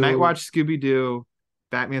 Scooby-Doo. No, Nightwatch, Scooby-Doo,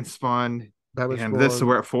 Batman Spawn. And this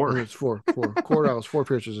we're at 4. It's 4. Corvallis 4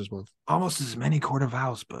 appearances this month. Almost as many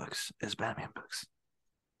Corvallis books as Batman books.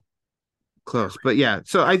 Close, but yeah.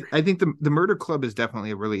 So I think the Murder Club is definitely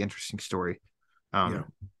a really interesting story.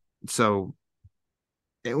 So,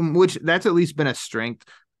 which that's at least been a strength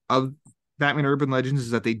of Batman Urban Legends is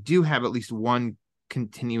that they do have at least one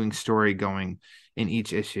continuing story going in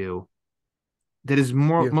each issue that is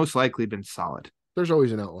most likely been solid. There's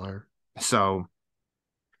always an outlier. So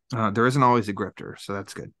there isn't always a grifter, so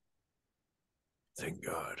that's good. Thank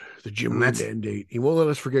God. The Jim Lee mandate. He won't let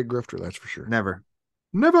us forget grifter, that's for sure. Never.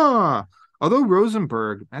 Although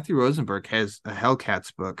Matthew Rosenberg has a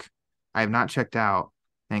Hellcats book I have not checked out,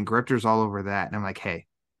 and grifter's all over that. And I'm like, hey,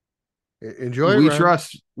 enjoy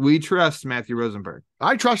it. We trust Matthew Rosenberg.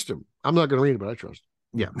 I trust him. I'm not going to read it, but I trust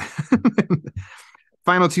him. Yeah.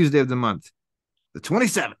 Final Tuesday of the month, the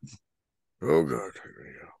 27th. Oh, God.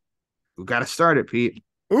 We got to start it, Pete.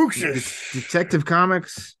 Detective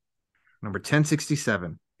Comics, number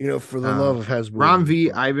 1067. For the love of Hasbro. Rom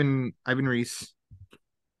V. Ivan Reese.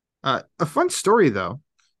 A fun story, though.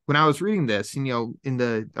 When I was reading this,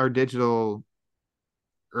 in our digital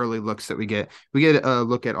early looks that we get. We get a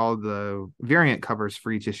look at all the variant covers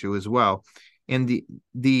for each issue as well. And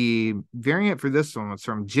the variant for this one was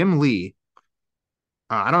from Jim Lee.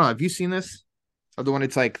 I don't know. Have you seen this? Oh, the one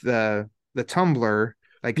it's like the tumbler,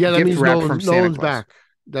 like Yeah, that gift means wrap from Santa Nolan's Claus. back.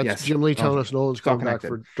 That's Yes. Jim Lee telling Okay. us Nolan's It's all coming back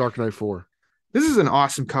connected. for Dark Knight 4. This is an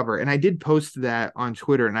awesome cover, and I did post that on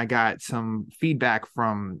Twitter, and I got some feedback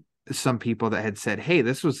from some people that had said, "Hey,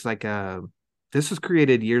 this was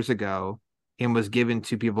created years ago and was given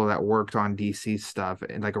to people that worked on DC stuff,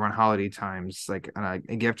 and like around holiday times, like a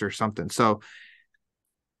gift or something." So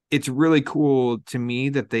it's really cool to me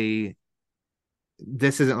that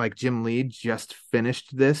this isn't like Jim Lee just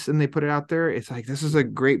finished this and they put it out there. It's like this is a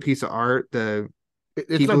great piece of art. The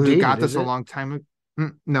It's people not who dated, got is this a it? long time ago.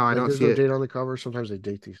 No, I Like, don't there's see no it. date on the cover. Sometimes they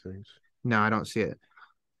date these things. No, I don't see it.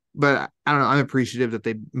 But I don't know. I'm appreciative that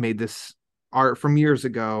they made this art from years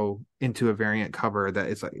ago into a variant cover that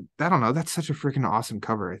is like, I don't know. That's such a freaking awesome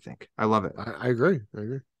cover. I think I love it. I agree. I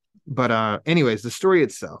agree. But anyways, the story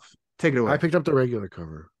itself, take it away. I picked up the regular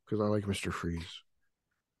cover because I like Mr. Freeze.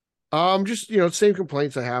 Just same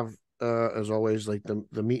complaints I have as always. Like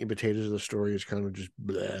the meat and potatoes of the story is kind of just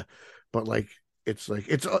bleh, but like it's like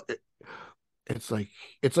it's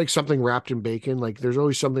like something wrapped in bacon. Like there's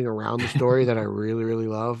always something around the story that I really really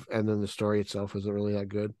love, and then the story itself isn't really that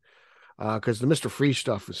good. Because the Mr. Freeze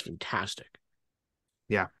stuff is fantastic.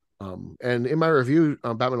 Yeah. And in my review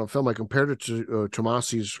on Batman on Film, I compared it to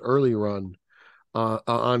Tomasi's early run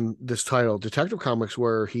on this title, Detective Comics,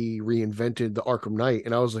 where he reinvented the Arkham Knight,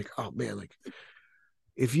 and I was like, oh man, like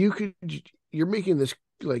if you could, you're making this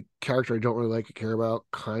like character I don't really like or care about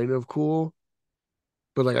kind of cool,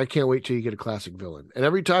 but like I can't wait till you get a classic villain. And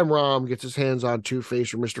every time Rom gets his hands on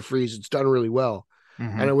Two-Face or Mr. Freeze, it's done really well.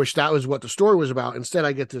 Mm-hmm. And I wish that was what the story was about. Instead,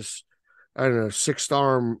 I get this, I don't know,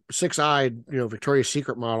 six-eyed, Victoria's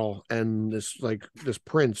Secret model and this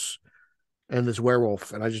prince and this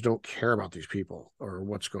werewolf, and I just don't care about these people or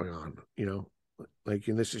what's going on. Like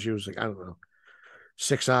in this issue, it was like, I don't know,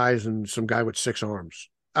 6 eyes and some guy with 6 arms.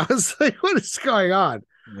 I was like, what is going on?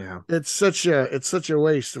 Yeah. It's such a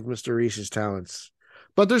waste of Mr. Reese's talents.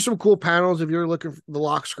 But there's some cool panels. If you're looking for the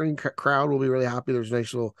lock screen crowd, will be really happy. There's a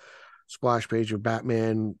nice little splash page of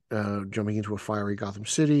Batman jumping into a fiery Gotham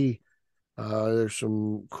City. There's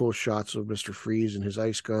some cool shots of Mr. Freeze and his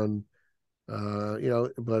ice gun.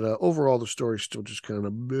 But overall the story's still just kind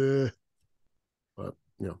of bleh. But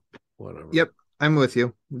whatever. Yep, I'm with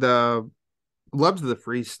you. Loved the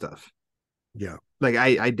Freeze stuff. Yeah. Like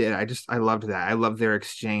I did. I loved that. I loved their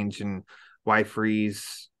exchange and why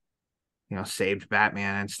Freeze, saved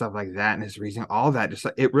Batman and stuff like that, and his reason, all that, just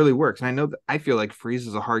it really works. And I know that I feel like Freeze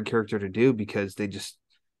is a hard character to do because they just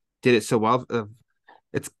did it so well.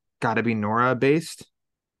 It's got to be Nora based,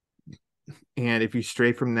 and if you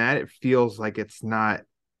stray from that, it feels like it's not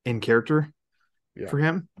in character for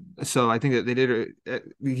him. So I think that they did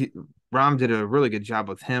Rom did a really good job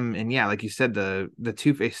with him, and yeah, like you said, the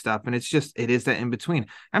Two-Face stuff, and it is that in between.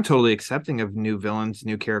 I'm totally accepting of new villains,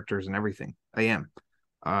 new characters, and everything. I am.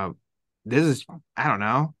 This is, I don't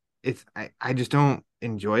know. I just don't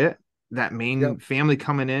enjoy it. That main family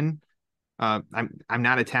coming in, I'm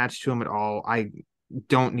not attached to them at all. I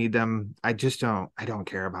don't need them. I don't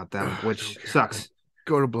care about them, which sucks.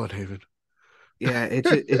 Go to Bloodhaven. Yeah,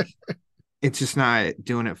 it's just not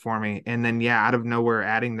doing it for me. And then out of nowhere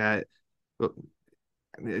adding that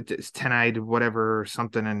it's 10-eyed whatever or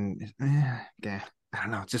something, and I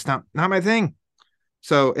don't know, it's just not my thing.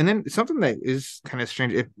 So, and then something that is kind of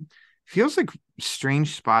strange, it feels like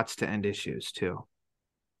strange spots to end issues too.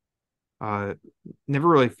 Never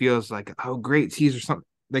really feels like, oh great tease or something.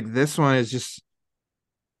 Like this one is just,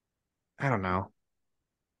 I don't know.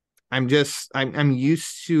 I'm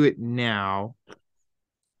used to it now.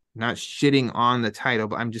 Not shitting on the title,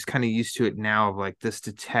 but I'm just kind of used to it now of like this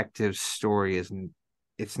detective story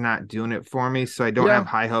it's not doing it for me. So I don't have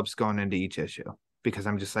high hopes going into each issue because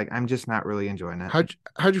I'm just not really enjoying it.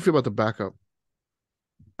 How'd you feel about the backup?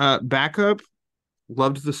 Backup,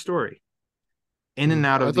 loved the story. In and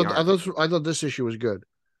out of the arc. I thought this issue was good.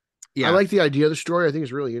 Yeah. I like the idea of the story. I think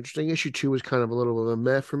it's really interesting. Issue 2 was kind of a little of a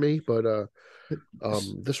meh for me, but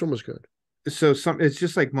this one was good. So it's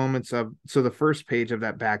just like moments of, so the first page of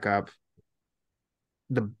that backup,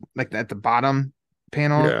 at the bottom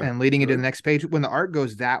panel and leading into the next page, when the art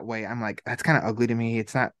goes that way, I'm like, that's kind of ugly to me.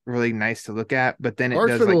 It's not really nice to look at, but then it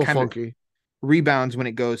does like kind of rebounds when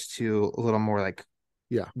it goes to a little more like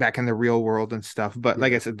back in the real world and stuff. But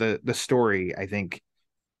like I said, the story, I think,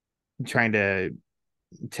 trying to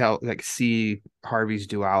see Harvey's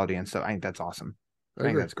duality and stuff, I think that's awesome. I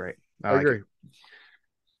think that's great. I agree.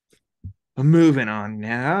 Moving on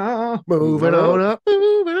now. Moving on up,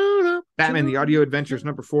 moving on up. Batman: The Audio Adventures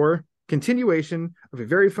 #4, continuation of a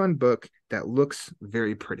very fun book that looks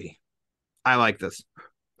very pretty. I like this.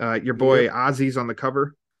 Your boy Ozzy's on the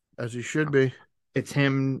cover. As he should be. It's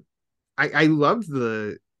him. I loved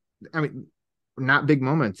not big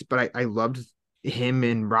moments, but I loved him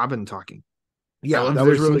and Robin talking. Yeah, that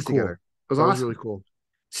was really cool. Together. It was awesome. Was really cool.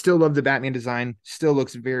 Still love the Batman design. Still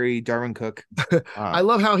looks very Darwin Cook. I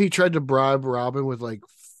love how he tried to bribe Robin with like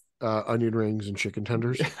onion rings and chicken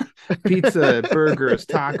tenders. Pizza, burgers,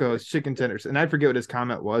 tacos, chicken tenders. And I forget what his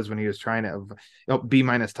comment was when he was trying to B-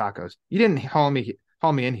 tacos. You didn't haul me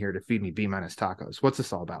in here to feed me B- tacos. What's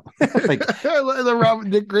this all about? Like the Robin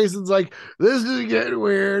Dick Grayson's like, this is getting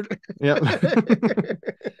weird. Yeah.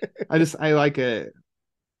 I like it.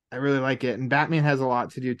 I really like it. And Batman has a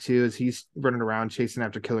lot to do too, as he's running around chasing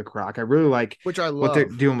after Killer Croc. I really like which I love what they're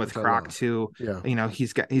doing with Croc too. Yeah. You know,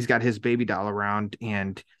 he's got his baby doll around,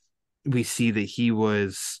 and we see that he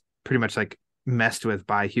was pretty much like messed with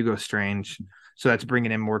by Hugo Strange. So that's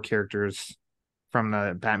bringing in more characters from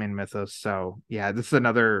the Batman mythos. So yeah, this is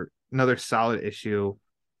another solid issue.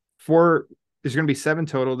 There's going to be 7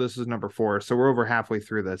 total. This is #4. So we're over halfway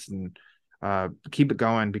through this, and keep it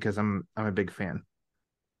going because I'm a big fan.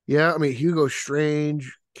 Yeah, I mean, Hugo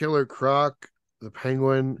Strange, Killer Croc, the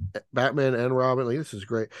Penguin, Batman, and Robin. Like, this is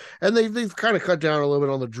great. And they've kind of cut down a little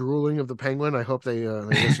bit on the drooling of the Penguin. I hope they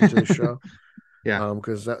listen to the show. Yeah,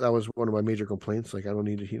 because that was one of my major complaints. Like, he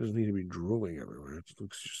doesn't need to be drooling everywhere. It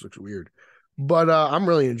just looks weird. But I'm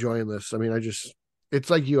really enjoying this. I mean, it's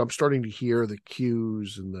like you. I'm starting to hear the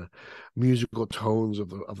cues and the musical tones of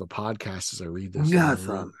the podcast as I read this.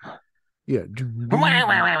 Gotham. Yeah.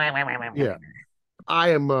 Yeah.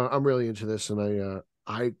 I'm really into this, and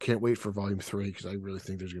I can't wait for volume 3 because I really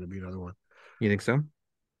think there's going to be another one. You think so?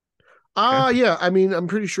 Okay. Yeah. I mean, I'm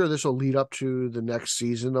pretty sure this will lead up to the next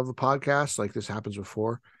season of the podcast. Like this happens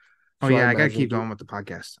before. Oh yeah, I gotta keep going with the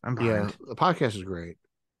podcast. I'm behind. Yeah, the podcast is great.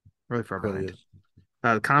 Really far behind.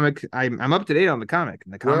 The comic, I'm up to date on the comic,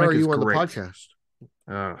 and the comic where are is you on great. The podcast?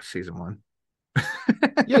 Oh, season 1.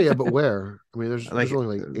 yeah, but where? I mean, there's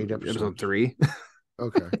only like 8 episodes. Episode 3.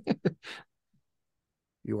 Okay.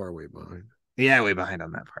 You are way behind. Yeah, way behind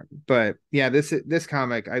on that part. But yeah, this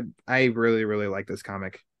comic, I really, really like this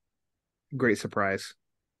comic. Great surprise.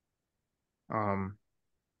 And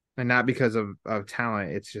not because of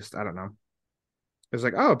talent. It's just, I don't know. It's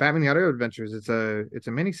like, oh, Batman the Audio Adventures. It's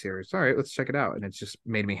a mini series. All right, let's check it out. And it's just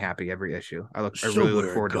made me happy every issue. I really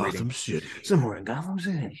look forward to reading. Somewhere in Gotham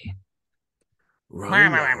City.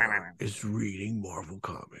 Ryan is reading Marvel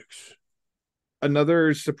Comics.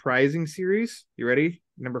 Another surprising series. You ready?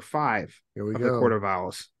 #5. Here we go. The Court of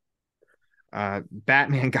Owls.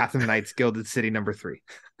 Batman Gotham Knights Gilded City #3.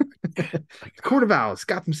 Court of Owls,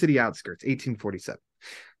 Gotham City Outskirts, 1847.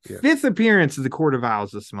 Yeah. 5th appearance of the Court of Owls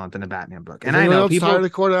this month in a Batman book. And I know people tired of the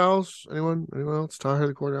Court of Owls. Anyone else tired of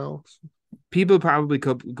the Court of Owls? People probably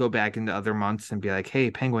go back into other months and be like, hey,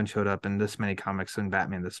 Penguin showed up in this many comics in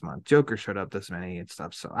Batman this month. Joker showed up this many and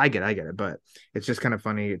stuff. So I get it, but it's just kind of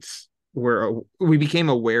funny. It's where we became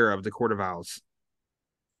aware of the Court of Owls.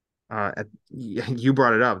 You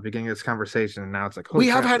brought it up at the beginning of this conversation, and now it's like we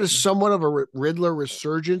have had somewhat of a Riddler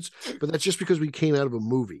resurgence, but that's just because we came out of a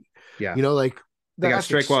movie. Yeah, like they got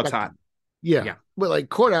strike while it's hot. Yeah, but like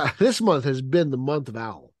Court Owl, this month has been the month of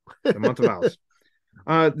Owl. The month of Owls.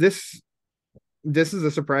 This is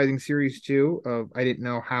a surprising series too. I didn't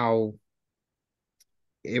know how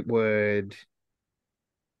it would.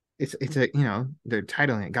 It's they're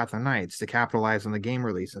titling it Gotham Knights to capitalize on the game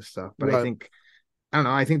release and stuff, but right. I don't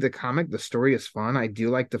know. I think the story is fun. I do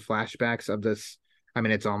like the flashbacks of this. I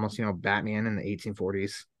mean, it's almost, Batman in the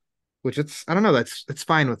 1840s, which it's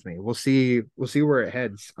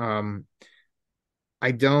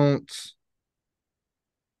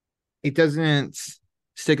it doesn't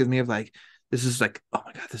stick with me of like, this is like, oh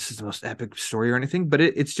my God, this is the most epic story or anything, but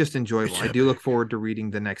it's just enjoyable. I do look forward to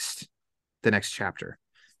reading the next chapter.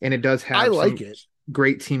 And it does have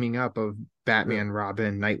great teaming up of Batman,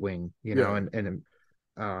 Robin, Nightwing, and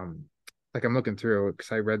like I'm looking through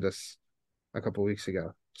because I read this a couple weeks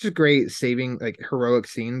ago. Just great saving, like heroic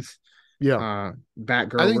scenes. Yeah.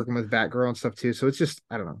 Batgirl working with Batgirl and stuff too. So it's just,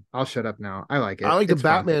 I don't know. I'll shut up now. I like it. I like the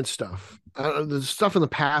Batman stuff. The stuff in the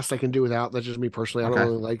past I can do without. That's just me personally. I don't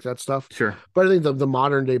really like that stuff. Sure. But I think the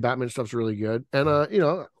modern day Batman stuff's really good. And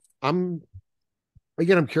I'm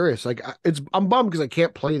curious. Like I'm bummed because I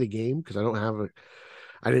can't play the game because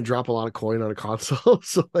I didn't drop a lot of coin on a console.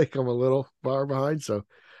 So like I'm a little far behind. So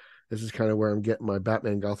this is kind of where I'm getting my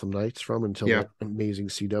Batman Gotham Knights from until that amazing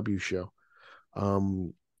CW show.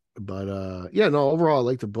 But yeah, no, overall I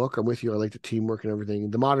like the book. I'm with you. I like the teamwork and everything.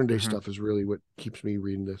 The modern day Mhm. stuff is really what keeps me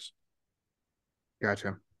reading this.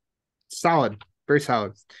 Gotcha. Solid. Very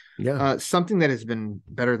solid. Yeah. Something that has been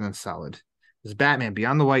better than solid is Batman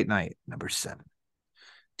Beyond the White Knight, #7.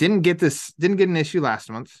 Didn't get an issue last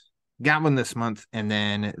month. Got one this month, and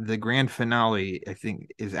then the grand finale, I think,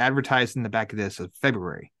 is advertised in the back of this of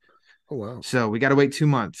February. Oh wow. So we got to wait 2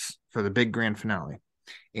 months for the big grand finale.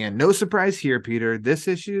 And no surprise here, Peter. This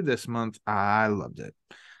issue this month, I loved it.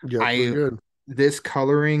 Yeah, pretty I good. This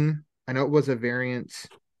coloring, I know it was a variant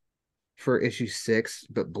for issue 6,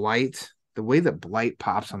 but Blight, the way that Blight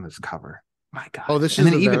pops on this cover, my Oh, God. this And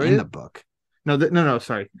is then the even in variant? the book, no,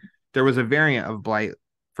 sorry, there was a variant of Blight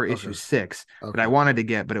for issue Okay. 6 that I Okay. wanted to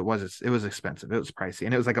get, but it was expensive. It was pricey,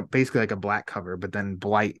 and it was like basically like a black cover, but then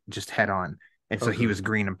Blight just head on, and so he Okay. was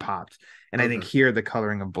green and popped. And I think Okay. here the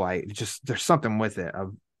coloring of Blight, just there's something with it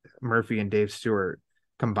of Murphy and Dave Stewart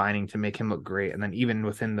combining to make him look great, and then even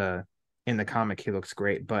within the in the comic he looks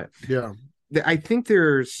great. But Yeah. I think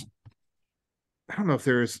there's I don't know if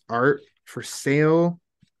there's art for sale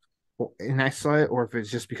and I saw it, or if it's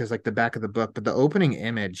just because like the back of the book, but the opening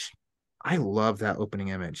image, I love that opening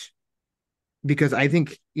image because I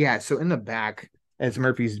think, yeah, so in the back, as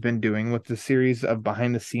Murphy's been doing with the series of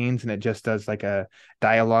behind the scenes, and it just does like a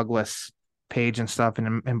dialogueless page and stuff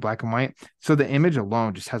in black and white. So the image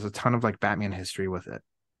alone just has a ton of like Batman history with it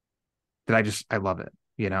that I love it.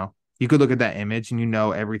 You know, you could look at that image and you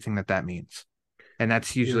know everything that means. And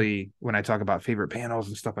that's Yeah. usually when I talk about favorite panels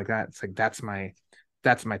and stuff like that. It's like that's my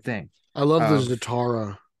thing. I love the Of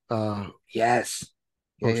Zatara yes,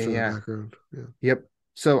 poster in the yeah, background. Yeah. yep.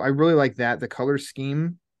 So I really like that. The color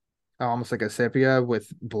scheme, almost like a sepia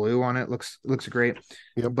with blue on it, looks great.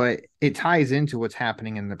 Yep. But it ties into what's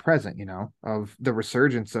happening in the present. Of the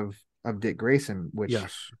resurgence of Dick Grayson, which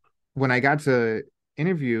Yes. when I got to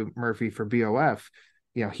interview Murphy for BOF,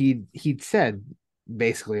 he'd said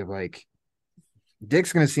basically of like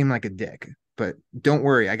Dick's going to seem like a dick, but don't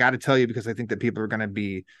worry. I got to tell you because I think that people are going to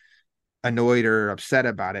be annoyed or upset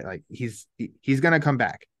about it. Like he's going to come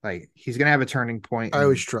back. Like he's going to have a turning point. I And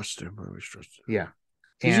always trust him. I always trust him. yeah,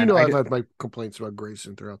 Because and I've had my complaints about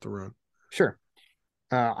Grayson throughout the run. sure.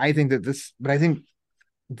 I think that but I think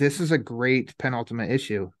this is a great penultimate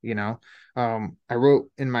issue. I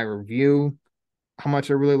wrote in my review how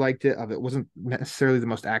much I really liked it. Of it wasn't necessarily the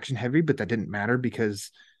most action heavy, but that didn't matter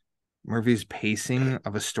because Murphy's pacing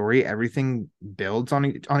of a story, everything builds on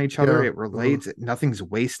each other. Yeah. It relates. Nothing's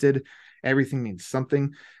wasted. Everything means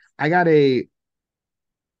something. I got a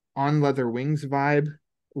On Leather Wings vibe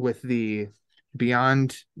with the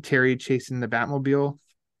Beyond Terry chasing the Batmobile.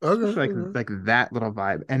 Okay. Like Okay. like that little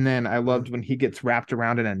vibe. And then I Yeah. loved when he gets wrapped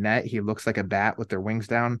around in a net. He looks like a bat with their wings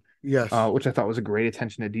down, Yes. which I thought was a great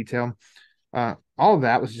attention to detail. All of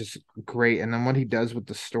that was just great. And then what he does with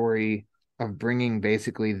the story of bringing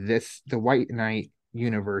basically the White Knight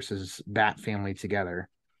universe's Bat family together.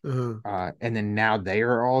 Uh-huh. And then now they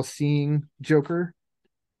are all seeing Joker,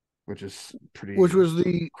 which is Which pretty was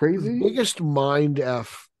the crazy. biggest mind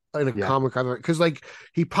F in a Yeah. comic I've ever, because like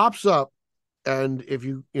he pops up, and if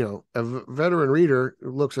a veteran reader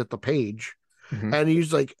looks at the page, Mhm. and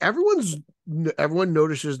he's like, everyone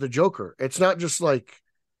notices the Joker. It's not just like,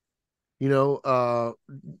 Todd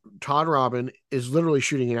Robin is literally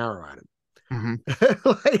shooting an arrow at him. Mhm.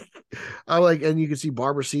 And you can see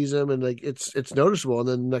Barbara sees him, and like it's noticeable. And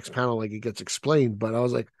then the next panel, like it gets explained. But I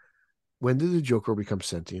was like, when did the Joker become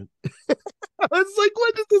sentient? I was like,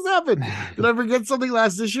 when did this happen? Did I forget something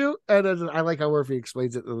last issue? And then I like how Murphy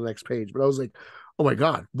explains it in the next page. But I was like, oh my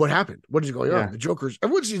God, what happened? What is going Yeah. on?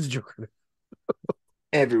 Everyone sees the Joker.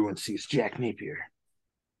 Everyone sees Jack Napier.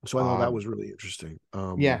 So I thought that was really interesting.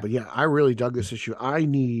 Yeah. But yeah, I really dug this issue. I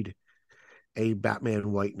need a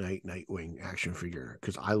Batman White Knight Nightwing action figure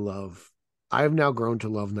because I have now grown to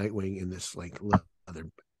love Nightwing in this like leather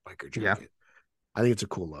biker jacket. Yeah. I think it's a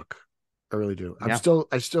cool look. I really do. Yeah.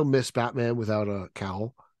 I still miss Batman without a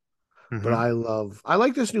cowl, Mhm. but I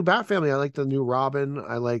like this new Bat family. I like the new Robin.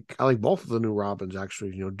 I like both of the new Robins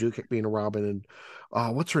actually. Duke being a Robin, and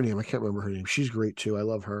what's her name? I can't remember her name. She's great too. I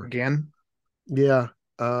love her. Again. Yeah.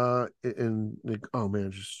 And like, oh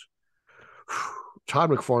man, just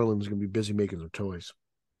Todd McFarlane's gonna be busy making some toys.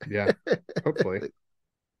 Yeah. Hopefully.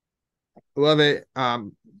 Love it.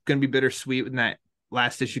 Gonna be bittersweet when that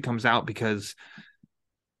last issue comes out because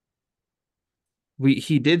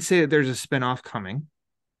he did say that there's a spinoff coming.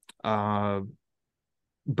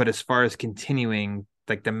 But as far as continuing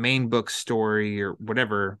like the main book story or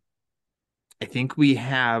whatever, I think he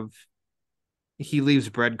leaves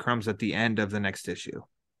breadcrumbs at the end of the next issue.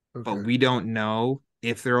 Okay. But we don't know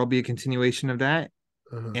if there will be a continuation of that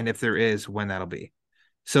and if there is, when that'll be.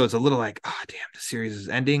 So it's a little like, oh damn, the series is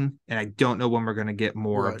ending, and I don't know when we're going to get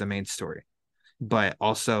more of the main story. But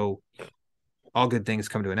also, all good things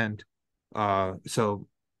come to an end. So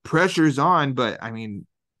pressure's on, but I mean,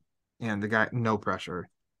 and the guy, no pressure.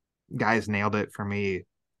 Guys nailed it for me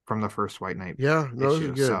from the first White Knight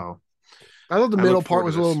issue. Good. So I thought the middle part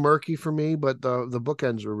was a little murky for me, but the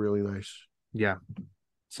bookends were really nice. Yeah.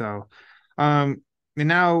 So, and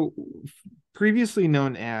now previously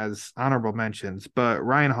known as honorable mentions, but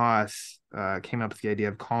Ryan Haas came up with the idea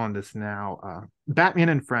of calling this now Batman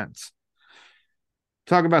and Friends.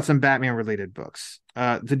 Talk about some Batman related books.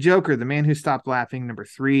 The Joker, The Man Who Stopped Laughing, number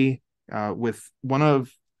 3, with one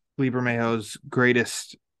of Lee Bermejo's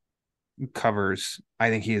greatest covers I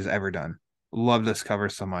think he has ever done. Love this cover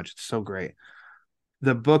so much. It's so great.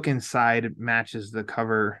 The book inside matches the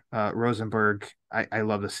cover. Rosenberg, I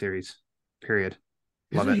love the series. Period.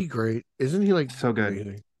 Love Isn't he great? Isn't he like so good?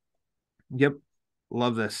 Amazing? Yep.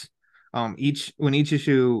 Love this. Each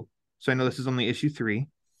issue, so I know this is only issue 3.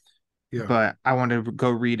 Yeah. But I want to go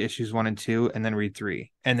read issues 1 and 2 and then read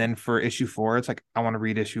 3. And then for issue 4, it's like I want to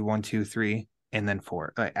read issue 1, 2, 3 and then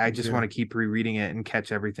 4. I just want to keep rereading it and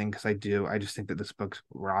catch everything because I do. I just think that this book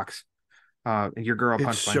rocks. Your girl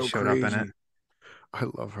Punchline showed up in it. I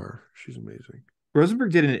love her. She's amazing.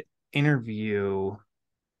 Rosenberg did an interview,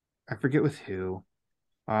 I forget with who,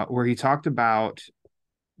 where he talked about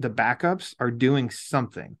the backups are doing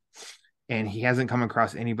something. And he hasn't come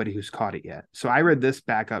across anybody who's caught it yet. So I read this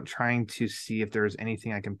backup trying to see if there's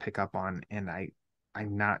anything I can pick up on, and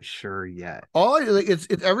I'm not sure yet. It's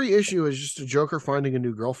every issue is just a Joker finding a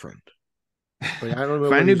new girlfriend. Like, I don't know.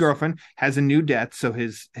 Find a new girlfriend, has a new death, so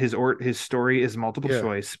his story is multiple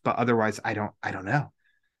choice, but otherwise I don't know.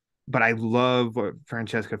 But I love what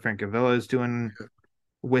Francesca Francavilla is doing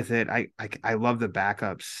with it. I love the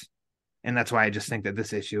backups. And that's why I just think that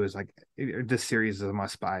this issue is this series is a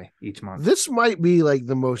must buy each month. This might be like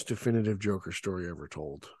the most definitive Joker story ever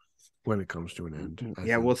told when it comes to an end. I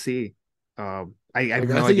think. We'll see. I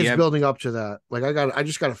think it's building up to that. Like I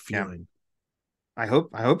just got a feeling. Yeah. I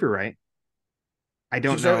hope you're right. I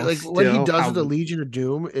don't know. Like what he does with the Legion of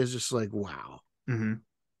Doom is just like, wow. Mm-hmm.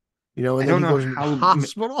 You know, and then he goes into the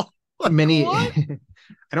hospital. Many. I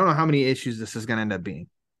don't know how many issues this is going to end up being.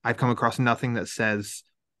 I've come across nothing that says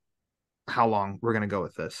how long we're going to go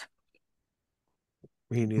with this.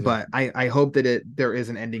 Me neither. But I hope that there is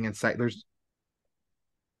an ending in sight.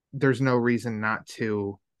 There's no reason not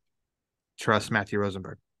to trust Matthew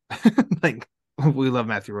Rosenberg. Like, we love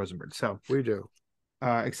Matthew Rosenberg, so we do.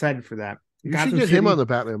 Excited for that. You should get him on the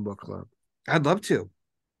Batman book club. I'd love to.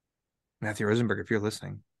 Matthew Rosenberg, if you're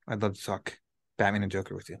listening, I'd love to talk Batman and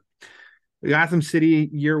Joker with you. Gotham City,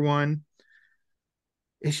 year 1,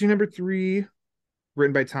 issue number 3.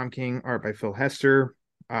 Written by Tom King, art by Phil Hester.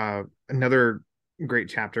 Another great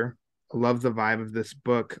chapter. I love the vibe of this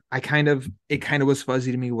book. It kind of was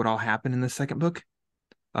fuzzy to me what all happened in the second book.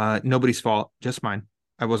 Nobody's fault, just mine.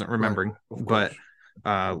 I wasn't remembering, but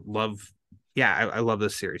love. Yeah, I love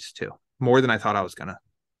this series too, more than I thought I was gonna.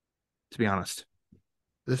 To be honest,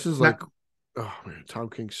 this is oh man, Tom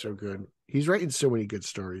King's so good. He's writing so many good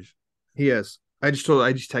stories. He is. I just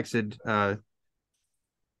texted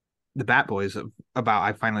the Bat Boys about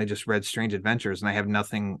I finally just read Strange Adventures and I have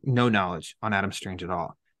no knowledge on Adam Strange at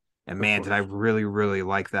all. And man, did I really, really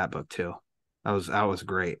like that book too. That was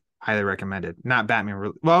great. Highly recommended. Not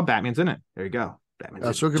Batman. Well, Batman's in it. There you go.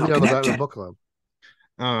 Batman's so it could be on the Batman book club.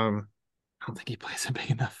 I don't think he plays a big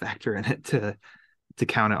enough factor in it to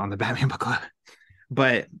count it on the Batman book club.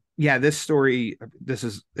 But yeah, this story, this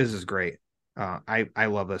is great. I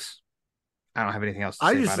love this. I don't have anything else to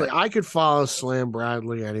say about it. I could follow Slam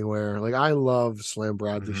Bradley anywhere. Like, I love Slam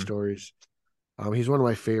Bradley stories. He's one of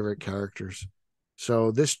my favorite characters.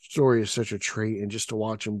 So this story is such a treat, and just to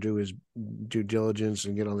watch him do his due diligence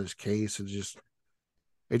and get on this case, it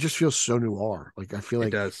just feels so noir. Like, I feel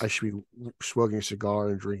like I should be smoking a cigar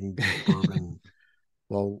and drinking bourbon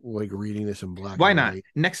while like reading this in black. Why not?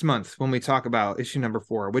 Next month when we talk about issue number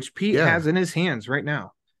 4, which Pete has in his hands right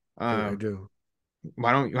now. I do.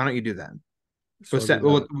 Why don't you do that?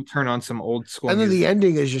 We'll turn on some old school. And then the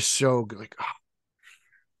ending is just so good. Like,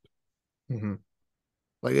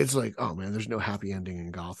 like it's like, oh man, there's no happy ending in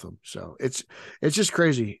Gotham. So it's just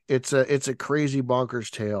crazy. It's a crazy bonkers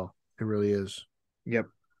tale. It really is. Yep.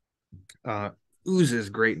 Oozes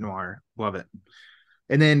great noir. Love it.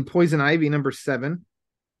 And then Poison Ivy number 7.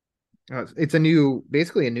 It's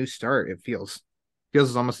basically a new start. It feels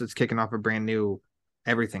almost it's kicking off a brand new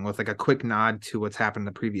everything with like a quick nod to what's happened in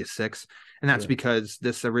the previous 6. And that's because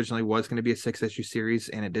this originally was going to be a 6-issue series,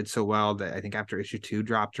 and it did so well that I think after issue 2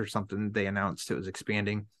 dropped or something, they announced it was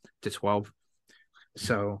expanding to 12.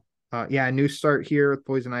 So a new start here with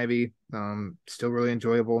Poison Ivy. Still really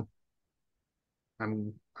enjoyable.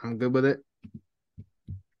 I'm good with it.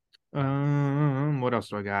 What else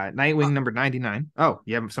do I got? Nightwing number 99. Oh,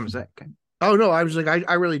 you have something to say? Okay. Oh no, I was like,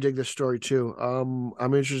 I really dig this story too.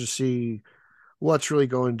 I'm interested to see what's really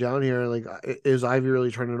going down here. Like, is Ivy really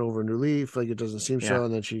turning over a new leaf? Like, it doesn't seem so.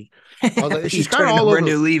 And then I was like, she's kind of all over a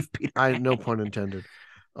new leaf, Peter. No pun intended.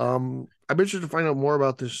 I'm interested to find out more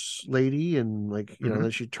about this lady, and like, you know, then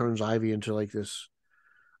she turns Ivy into like this,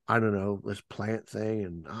 I don't know, this plant thing.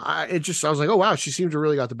 And I was like, oh wow, she seems to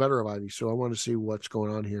really got the better of Ivy. So I want to see what's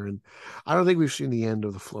going on here. And I don't think we've seen the end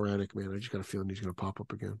of the Floretic Man. I just got a feeling he's going to pop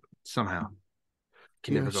up again somehow.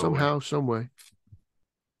 Somehow, some way.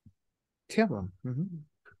 Tell them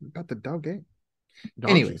about the dog gay.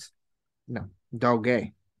 Anyways, no, dog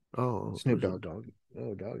gay. Oh, Snoop Dogg. Doggy.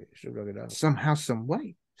 Oh, doggy. Snoop Dogg dog. Somehow, some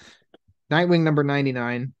way. Nightwing number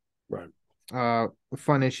 99. Right.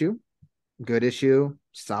 Fun issue. Good issue.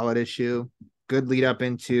 Solid issue. Good lead up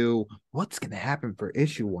into what's going to happen for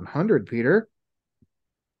issue 100, Peter.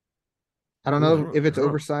 I don't know if it's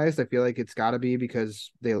oversized. I feel like it's got to be because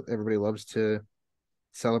everybody loves to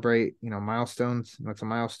celebrate, milestones. That's a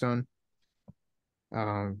milestone.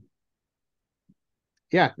 I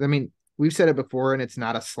mean, we've said it before, and it's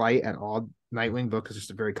not a slight at all. Nightwing book is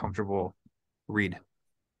just a very comfortable read.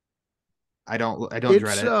 I don't dread it.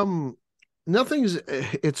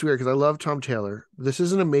 It's weird because I love Tom Taylor. This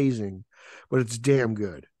isn't amazing, but it's damn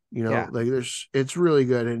good. It's really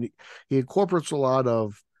good, and he incorporates a lot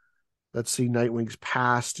of, let's see, Nightwing's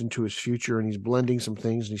past into his future, and he's blending some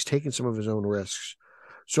things, and he's taking some of his own risks.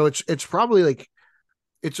 So it's probably like,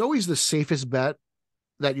 it's always the safest bet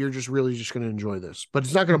that you're just really just going to enjoy this, but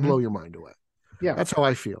it's not going to blow your mind away. Yeah, that's how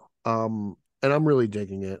I feel. And I'm really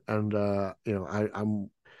digging it. And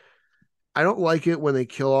I don't like it when they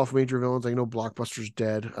kill off major villains. I know Blockbuster's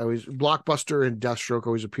dead. Blockbuster and Deathstroke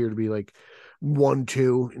always appear to be like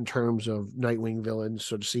 1-2 in terms of Nightwing villains.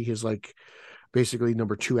 So to see his like basically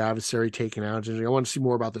number 2 adversary taken out, I want to see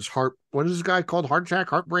more about this what is this guy called? Heart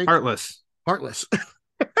Attack? Heartbreak? Heartless. What's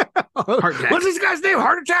this guy's name?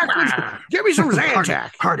 Heart Attack? Give me some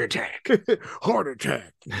Zantac. Heart Attack. Heart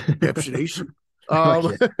Attack. Epsilation.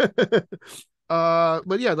 But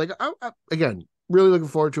yeah, like I again, really looking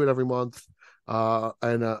forward to it every month. I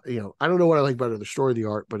don't know what I like better, the story or the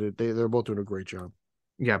art, but they're both doing a great job.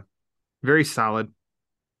 Yeah, very solid.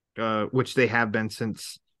 Which they have been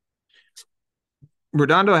since.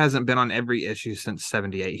 Redondo hasn't been on every issue since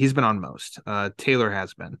 78. He's been on most. Taylor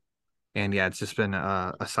has been. And yeah, it's just been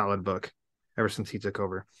a solid book ever since he took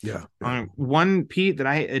over. Yeah. One, Pete, that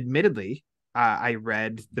I admittedly I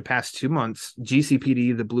read the past 2 months,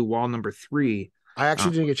 GCPD, The Blue Wall number 3. I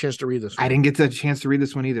actually didn't get a chance to read this one. I didn't get a chance to read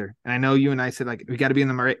this one either. And I know you and I said, like, we got to be in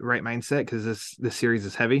the right mindset because this series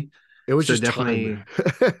is heavy. It was just definitely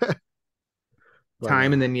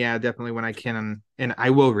time. And then, definitely when I can. And I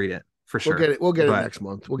will read it for sure. We'll get it next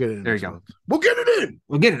month. We'll get it in. There you go. We'll get it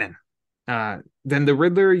in. Then The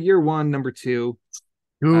Riddler, year 1, number 2.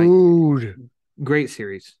 Dude. Great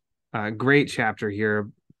series. Great chapter here.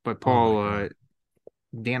 But Paul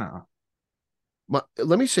Dano.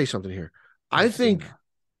 Let me say something here. I think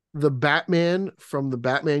the Batman from the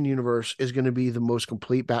Batman universe is going to be the most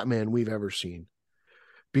complete Batman we've ever seen.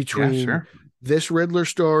 Between this Riddler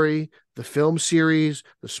story, the film series,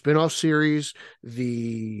 the spin-off series,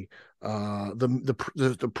 the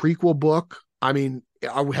prequel book. I mean,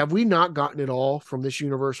 have we not gotten it all from this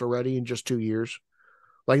universe already in just 2 years?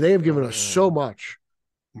 Like, they have given us so much.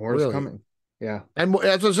 More is coming. Yeah. And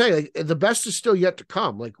as I say, like, the best is still yet to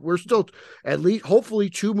come. Like, we're still at least hopefully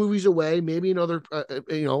 2 movies away, maybe another,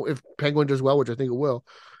 if Penguin does well, which I think it will.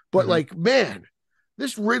 But like, man,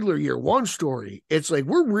 this Riddler year 1 story, it's like,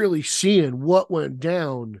 we're really seeing what went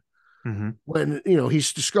down when,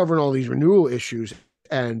 he's discovering all these renewal issues.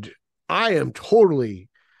 And I am totally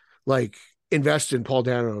like invested in Paul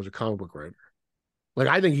Dano as a comic book writer. Like,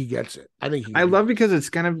 I think he gets it. I love because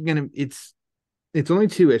it's kind of it's only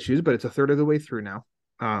 2 issues, but it's a third of the way through now.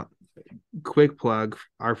 Quick plug,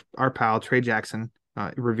 our pal Trey Jackson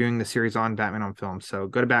reviewing the series on Batman on Film. So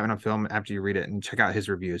go to Batman on Film after you read it and check out his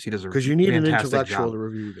reviews. He does because you need an intellectual to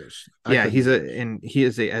review this. He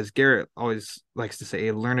is as Garrett always likes to say,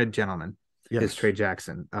 a learned gentleman. Yes. Is Trey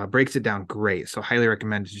Jackson. Breaks it down great. So highly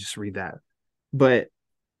recommend to just read that. But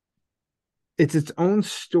it's its own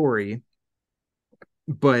story.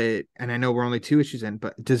 And I know we're only 2 issues in,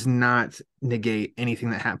 but does not negate anything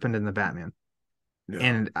that happened in the Batman. No.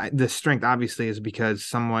 And the strength obviously is because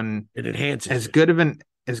someone It enhances as it. good of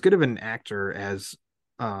an actor as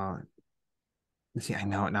see, I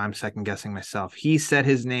know it now. I'm second guessing myself. He said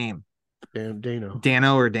his name.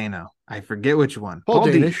 Dano or Dano. I forget which one. Paul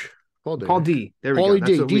D. Danish. Paul D. There we Paulie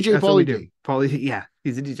go. D. DJ That's what we Paulie do. D. Paulie, yeah,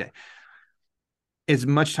 he's a DJ. As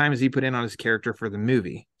much time as he put in on his character for the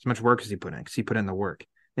movie, as much work as he put in, because he put in the work.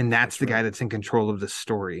 And that's the guy that's in control of the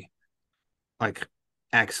story. Like,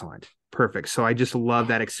 excellent. Perfect. So I just love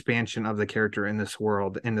that expansion of the character in this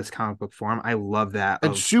world, in this comic book form. I love that.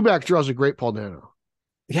 And Subak draws a great Paul Dano.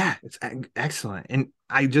 Yeah, it's excellent. And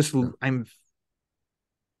I'm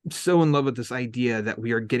so in love with this idea that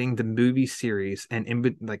we are getting the movie series,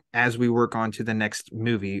 and as we work on to the next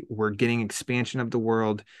movie, we're getting expansion of the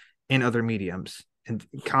world in other mediums and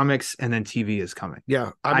comics, and then TV is coming.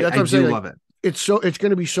 Yeah, I mean, that's what I'm saying. Love it. It's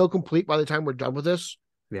going to be so complete by the time we're done with this.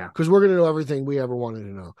 Yeah, because we're going to know everything we ever wanted to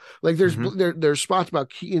know. Like there's spots about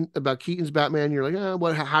Keaton's Batman. You're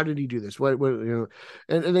like, how did he do this? What and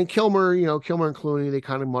then Kilmer and Clooney, they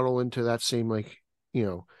kind of muddle into that same like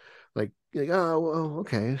oh, well,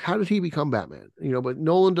 okay, how did he become Batman? But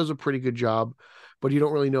Nolan does a pretty good job, but you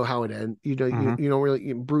don't really know how it ends. You don't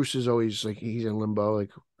really. Bruce is always like he's in limbo.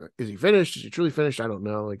 Like, is he finished? Is he truly finished? I don't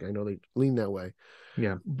know. Like, I know they lean that way.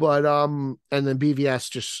 Yeah, but and then BVS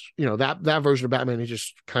just that version of Batman, he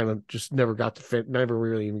just kind of just never got to fit, never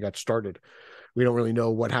really even got started. We don't really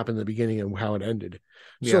know what happened in the beginning and how it ended.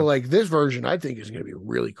 Yeah. So like this version, I think is going to be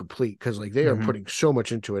really complete because like they are putting so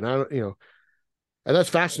much into it. And and that's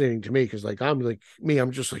fascinating to me because like I'm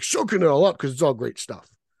just like soaking it all up because it's all great stuff.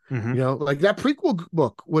 Like that prequel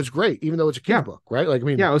book was great, even though it's a kid book, right? Like, I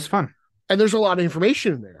mean, yeah, it was fun, and there's a lot of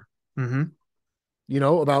information in there.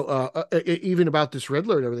 About even about this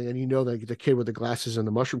Riddler and everything, and like the kid with the glasses and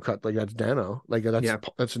the mushroom cut, like that's Dano, like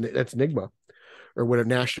that's Enigma, or whatever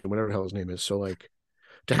whatever the hell his name is. So like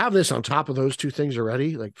to have this on top of those two things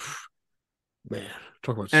already, like man,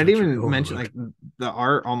 talk about. And I'd even mention like the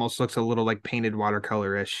art almost looks a little like painted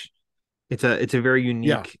watercolor-ish. It's a very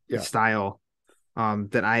unique style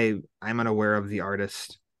that I'm unaware of the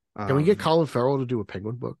artist. Can we get Colin Farrell to do a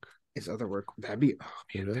Penguin book? His other work that'd be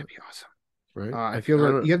awesome. Right. I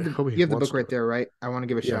feel you have the book right there, right? I want to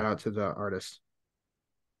give a shout out to the artist,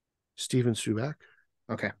 Steven Subak.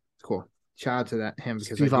 Okay, cool. Shout out to him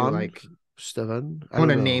because Steven, I do like Steven. I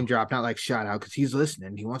want to name drop, not like shout out because he's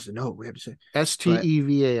listening. He wants to know what we have to say.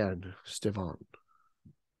 Stevan. Stevan.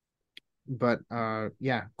 But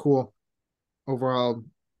yeah, cool. Overall,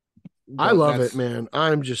 I love it, man.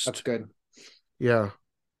 That's good. Yeah.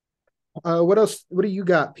 What else? What do you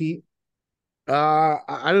got, Pete?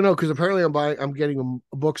 I don't know because apparently I'm getting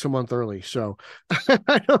books a month early, so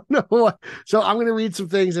I don't know what. So I'm gonna read some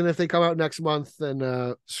things, and if they come out next month,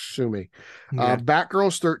 then sue me. Yeah.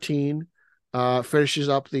 Batgirls 13 finishes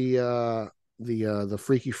up the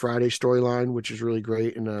Freaky Friday storyline, which is really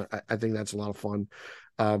great, and I think that's a lot of fun.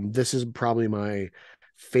 This is probably my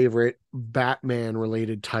favorite Batman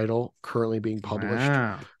related title currently being published.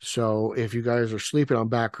 Wow. So if you guys are sleeping on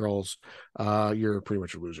Batgirls, you're pretty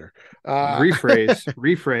much a loser.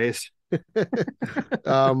 Rephrase.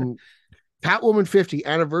 Catwoman 50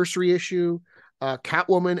 anniversary issue.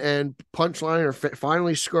 Catwoman and Punchline are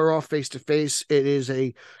finally square off face to face. It is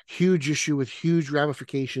a huge issue with huge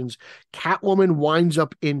ramifications. Catwoman winds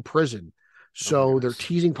up in prison. So they're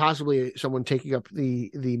teasing possibly someone taking up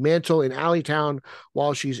the mantle in Alleytown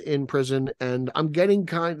while she's in prison. And I'm getting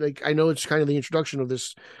kind of like, I know it's kind of the introduction of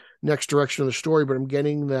this next direction of the story, but I'm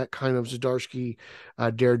getting that kind of Zdarsky,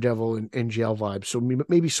 Daredevil and jail vibe. So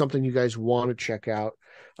maybe something you guys want to check out.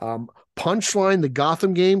 Punchline, the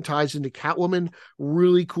Gotham game, ties into Catwoman.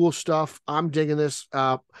 Really cool stuff. I'm digging this.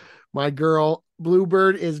 My girl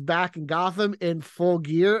Bluebird is back in Gotham in full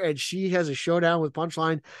gear, and she has a showdown with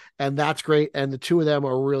Punchline, and that's great. And the two of them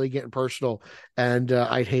are really getting personal. And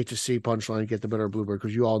I'd hate to see Punchline get the better of Bluebird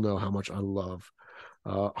because you all know how much I love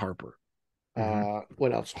Harper.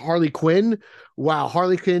 What else? Harley Quinn. Wow,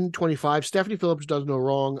 Harley Quinn 25. Stephanie Phillips does no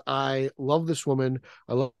wrong. I love this woman.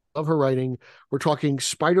 I love her writing. We're talking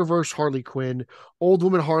Spider-Verse Harley Quinn, Old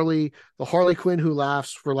Woman Harley, the Harley Quinn who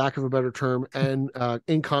laughs, for lack of a better term, and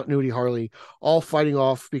in continuity Harley, all fighting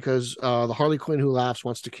off because the Harley Quinn who laughs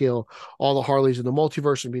wants to kill all the Harleys in the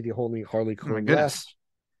multiverse and be the only Harley Quinn left.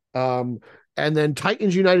 And then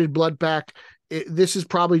Titans United Bloodback this is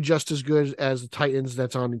probably just as good as the Titans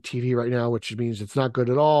that's on TV right now, which means it's not good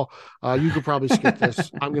at all. You could probably skip this.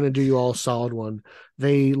 I'm going to do you all a solid one.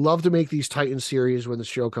 They love to make these Titan series when the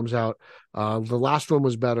show comes out. The last one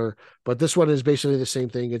was better, but this one is basically the same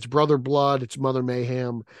thing. It's Brother Blood, it's Mother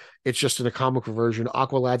Mayhem. It's just in a comical version.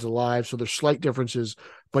 Aqualad's alive, so there's slight differences.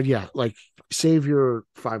 But yeah, like save your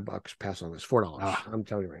 $5, pass on this, $4. I'm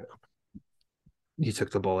telling you right now. You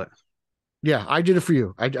took the bullet. Yeah, I did it for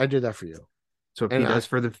you. I did that for you. So he does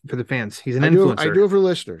for the fans. He's an influencer. I do it for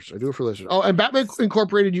listeners. Oh, and Batman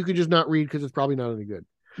Incorporated, you can just not read because it's probably not any good.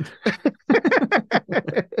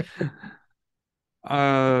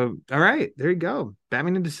 All right, there you go.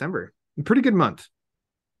 Batman in December. Pretty good month.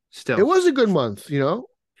 Still, it was a good month. You know,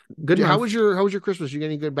 good. How was your Christmas? You get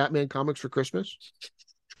any good Batman comics for Christmas?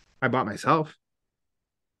 I bought myself.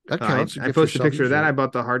 That counts. I posted a picture of that. I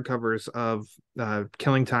bought the hardcovers of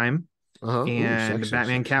Killing Time and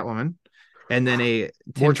Batman Catwoman. And then a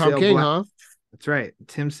Tim Sale King, huh? That's right.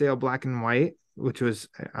 Tim Sale Black and White, which was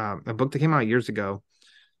a book that came out years ago.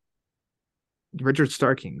 Richard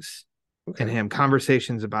Starkings and him,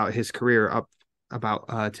 conversations about his career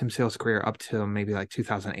about Tim Sale's career up to maybe like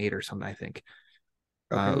 2008 or something, I think.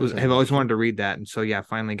 I've always wanted to read that. And so, yeah,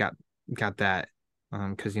 finally got that.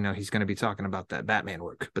 Because, he's going to be talking about that Batman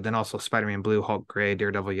work, but then also Spider-Man Blue, Hulk Gray,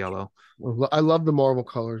 Daredevil Yellow. I love the Marvel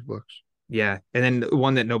Colors books. Yeah, and then the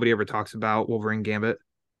one that nobody ever talks about, Wolverine Gambit.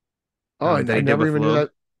 Oh, I never even knew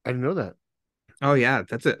that. I didn't know that. Oh yeah,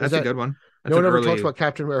 that's a good one. No one ever talks about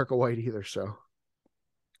Captain America White either. So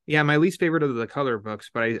yeah, my least favorite of the color books,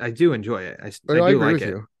 but I do enjoy it. I do agree like with it.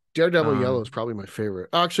 You. Daredevil Yellow is probably my favorite.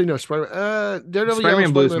 Actually, no, Daredevil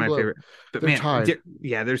Spider-Man Blue is my favorite. But they're tied.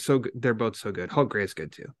 They're so good. They're both so good. Hulk Gray is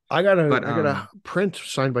good too. I got a print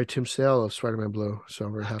signed by Tim Sale of Spider-Man Blue, so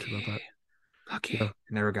I'm very happy about that. Okay, yeah. I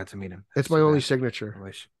never got to meet him. It's my only signature. I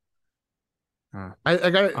wish. I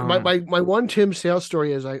got it. My one Tim Sale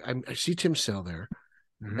story is I see Tim Sale there,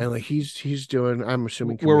 and like he's doing. I'm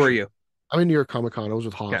assuming. Where were you? I'm in New York Comic Con. I was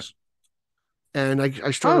with Haas, and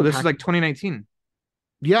I started. Oh, this is like 2019.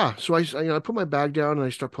 Yeah, so I put my bag down and I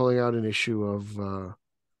start pulling out an issue of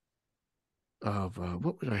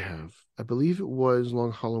what would I have? I believe it was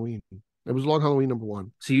Long Halloween. It was Long Halloween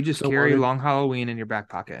 #1. So you just carry Long Halloween in your back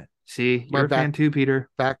pocket. See, you're a fan too,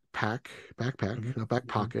 Peter. Backpack, no back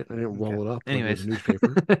pocket. I didn't roll it up. Anyways, like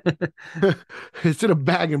newspaper. It's in a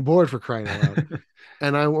bag and board for crying out loud.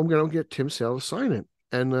 And I'm gonna get Tim Sale to sign it.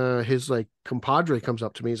 And his like compadre comes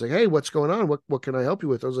up to me. He's like, "Hey, what's going on? What can I help you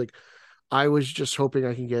with?" I was like, "I was just hoping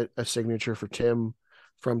I can get a signature for Tim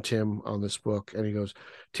from Tim on this book." And he goes,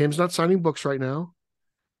 "Tim's not signing books right now,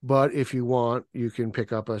 but if you want, you can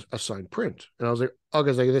pick up a signed print." And I was like, "Oh,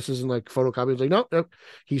 because this isn't like photocopy." I was like, "Nope.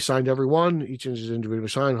 He signed every one. Each is individually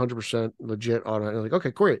signed, 100% legit on it." And I was like,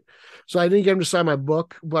 "Okay, great." So I didn't get him to sign my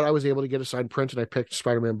book, but I was able to get a signed print, and I picked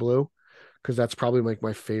Spider-Man Blue because that's probably like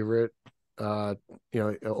my favorite. Over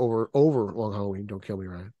Long Halloween. Don't kill me,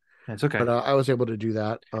 Ryan. That's okay. But I was able to do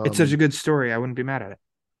that. It's such a good story. I wouldn't be mad at it.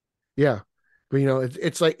 Yeah, but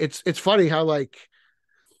it's funny how like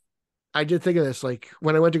I did think of this. Like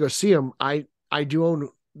when I went to go see him, I do own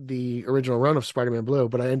the original run of Spider-Man Blue,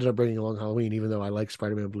 but I ended up bringing along Halloween, even though I like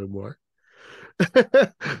Spider-Man Blue more.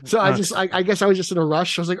 So I guess I was just in a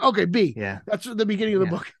rush. I was like, okay, B. Yeah, that's the beginning of the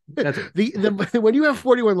book. That's the when you have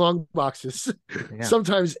 41 long boxes,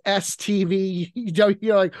 sometimes STV,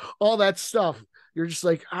 like all that stuff. You're just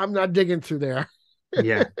like, I'm not digging through there.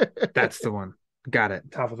 Yeah, that's the one. Got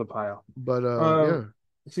it. Top of the pile. But yeah.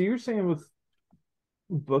 So you're saying with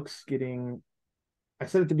books getting, I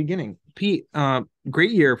said at the beginning, Pete,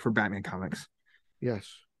 great year for Batman comics.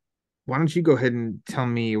 Yes. Why don't you go ahead and tell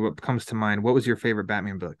me what comes to mind? What was your favorite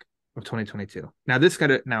Batman book of 2022?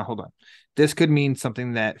 Now hold on. This could mean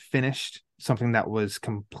something that finished, something that was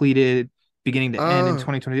completed, beginning to end in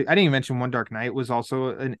 2022. I didn't even mention One Dark Knight was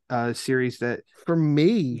also a series that for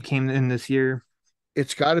me came in this year.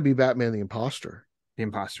 It's got to be Batman the Imposter. The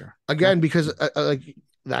Imposter. Again, because like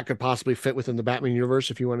that could possibly fit within the Batman universe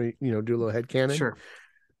if you want to, do a little headcanon. Sure.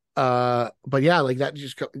 But yeah, like that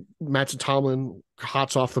just Matt and Tomlin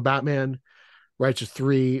hots off the Batman, writes a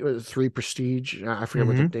three prestige. I forget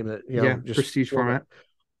what the name of it. Just prestige format.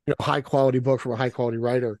 High quality book from a high quality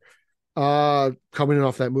writer. Coming in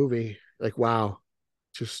off that movie, like wow,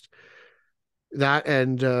 just that.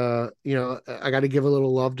 And I got to give a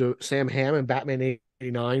little love to Sam Hamm and Batman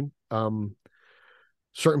 '89.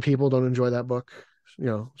 Certain people don't enjoy that book.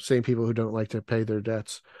 Same people who don't like to pay their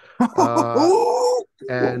debts.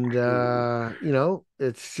 And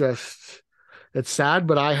it's sad,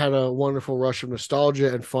 but I had a wonderful rush of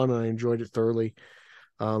nostalgia and fun, and I enjoyed it thoroughly.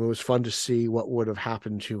 It was fun to see what would have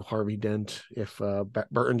happened to Harvey Dent if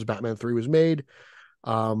Burton's Batman 3 was made.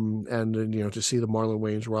 And then, to see the Marlon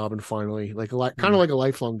Wayans Robin finally, like kind of like a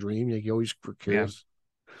lifelong dream. Like, you always were curious.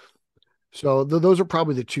 Yeah. So those are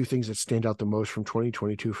probably the two things that stand out the most from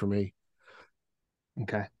 2022 for me.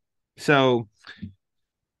 Okay. So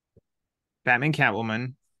Batman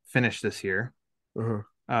Catwoman finished this year. Really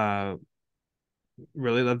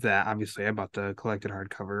loved that. Obviously, I bought the collected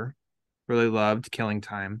hardcover. Really loved Killing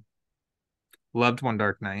Time. Loved One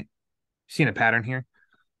Dark Knight. Seen a pattern here.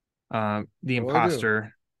 The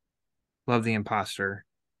Imposter. Love The Imposter.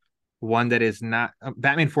 One that is not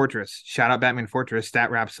Batman Fortress. Shout out Batman Fortress. That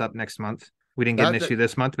wraps up next month. We didn't get an issue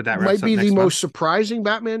this month, but that wraps up might be the most month. Surprising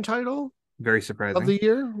Batman title. Very surprising of the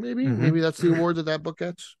year. Maybe maybe that's the award that book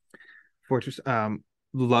gets. Fortress.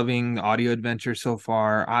 Loving audio adventure so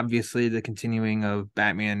far. Obviously, the continuing of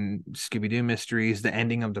Batman Scooby-Doo mysteries, the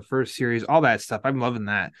ending of the first series, all that stuff. I'm loving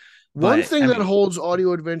that. One thing that holds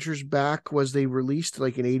audio adventures back was they released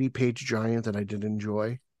like an 80-page giant that I did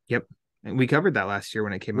enjoy. Yep. And we covered that last year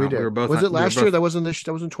when it came out. We were both. Was it last year? That wasn't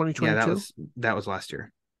 2022. Yeah, that was last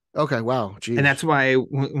year. Okay, wow. Jeez. And that's why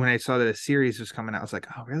when I saw that a series was coming out, I was like,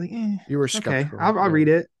 oh, really? You were skeptical. Okay, I'll read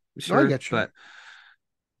it. Sure, I get you.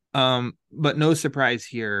 But no surprise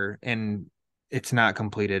here, and it's not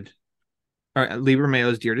completed. All right, Lee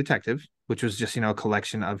Romeo's Dear Detective, which was just a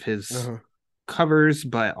collection of his covers,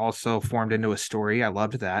 but also formed into a story. I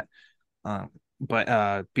loved that.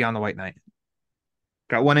 But Beyond the White Knight.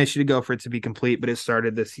 Got one issue to go for it to be complete, but it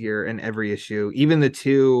started this year, and every issue, even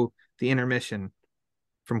the intermission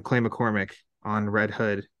from Clay McCormick on Red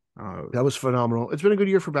Hood. That was phenomenal. It's been a good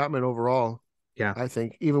year for Batman overall. Yeah, I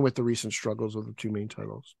think even with the recent struggles of the two main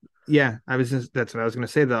titles. Yeah, that's what I was going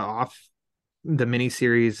to say. The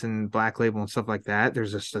miniseries and Black Label and stuff like that.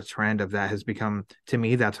 There's just a trend of that has become, to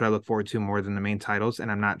me, that's what I look forward to more than the main titles.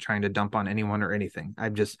 And I'm not trying to dump on anyone or anything.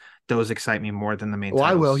 Those excite me more than the main.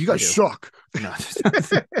 I will. You guys suck. No.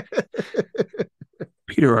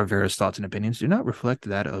 Peter R. Verra's thoughts and opinions do not reflect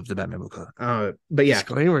that of the Batman book. But yeah,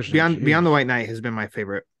 Beyond the White Knight has been my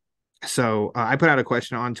favorite. So I put out a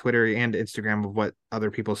question on Twitter and Instagram of what other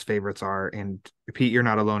people's favorites are. And Pete, you're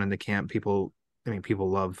not alone in the camp. People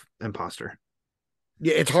love Imposter.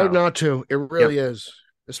 Yeah, it's hard not to. It really is,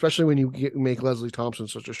 especially when you make Leslie Thompson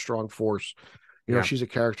such a strong force. She's a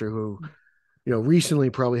character who, recently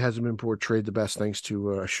probably hasn't been portrayed the best thanks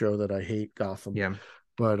to a show that I hate, Gotham. Yeah.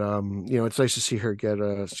 But it's nice to see her get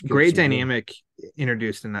a great dynamic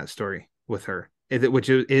introduced in that story with her. Which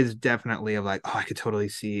is definitely of like, oh, I could totally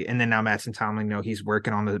see. And then now Matt and Tomlin he's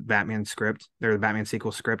working on the Batman script. They're the Batman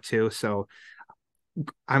sequel script too. So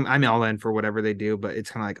I'm all in for whatever they do. But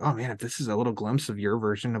it's kind of like, oh man, if this is a little glimpse of your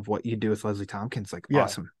version of what you do with Leslie Tompkins,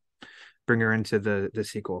 awesome. Bring her into the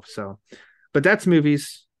sequel. So, but that's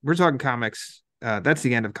movies. We're talking comics. That's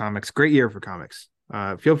the end of comics. Great year for comics.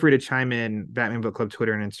 Feel free to chime in Batman Book Club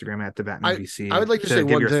Twitter and Instagram at the Batman BC. I would like to say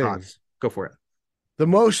one thing. Thoughts. Go for it. The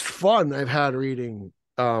most fun I've had reading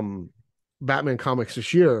Batman comics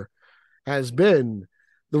this year has been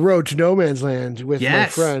The Road to No Man's Land with my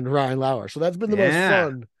friend Ryan Lauer. So that's been the most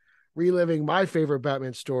fun, reliving my favorite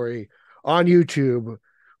Batman story on YouTube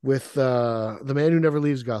with the man who never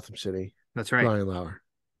leaves Gotham City. That's right. Ryan Lauer.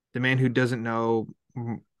 The man who doesn't know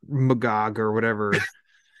Magog or whatever.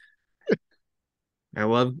 I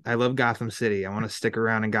love Gotham City. I want to stick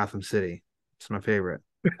around in Gotham City. It's my favorite.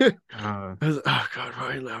 Oh God,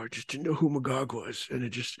 Ryan Lauer just didn't know who Magog was, and it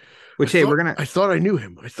just. I thought I knew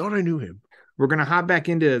him. We're gonna hop back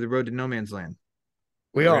into The Road to No Man's Land.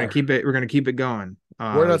 We're gonna keep it going.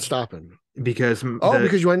 We're not stopping because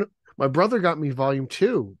my brother got me volume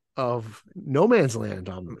 2 of No Man's Land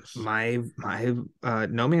omnibus. My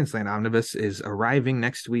No Man's Land omnibus is arriving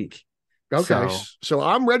next week. Okay, so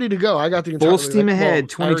I'm ready to go. I got the full steam ahead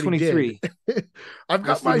 2023. I've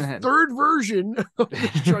got my third version of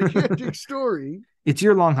this gigantic story. It's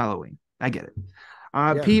your long Halloween. I get it.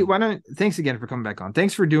 Pete, thanks again for coming back on.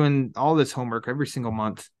 Thanks for doing all this homework every single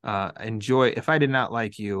month. Enjoy. If I did not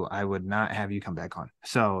like you, I would not have you come back on.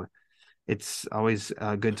 So it's always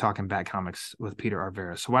good talking Bat Comics with Peter R.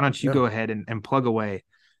 Verra. So why don't you go ahead and plug away.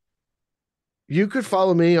 You could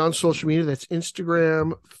follow me on social media. That's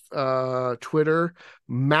Instagram, Twitter,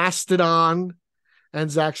 Mastodon, and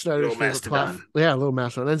Zack Snyder's favorite platform. Yeah, a little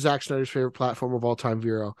Mastodon. And Zack Snyder's favorite platform of all time,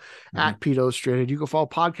 Vero, at Pete Illustrated. You can follow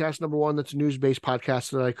podcast number 1. That's a news-based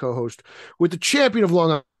podcast that I co-host with the champion of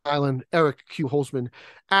Long Island, Eric Q. Holzman,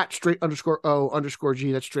 at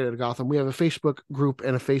straight_O_G. That's Straight Out of Gotham. We have a Facebook group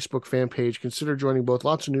and a Facebook fan page. Consider joining both.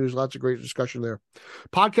 Lots of news, lots of great discussion there.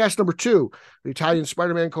 Podcast number 2, the Italian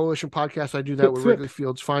Spider-Man Coalition podcast. I do that with Wrigley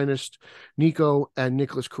Field's finest, Nico and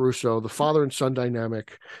Nicholas Caruso, the father and son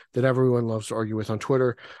dynamic that everyone loves to argue with on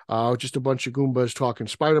Twitter. Just a bunch of Goombas talking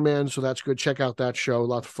Spider-Man, so that's good. Check out that show.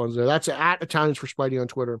 Lots of fun there. That's at Italians for Spidey on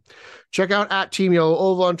Twitter. Check out at Team Yellow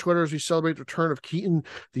Oval on Twitter as we celebrate the return of Keaton,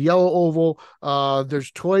 the Yellow Oval. There's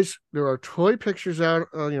toys. There are toy pictures out.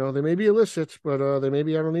 They may be illicit, but they may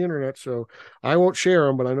be out on the internet. So I won't share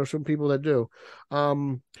them, but I know some people that do.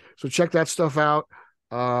 So check that stuff out.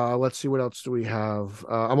 Let's see, what else do we have?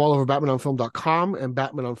 I'm all over BatmanOnFilm.com and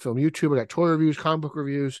Batman on Film YouTube. I got toy reviews, comic book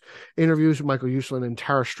reviews, interviews with Michael Uslan and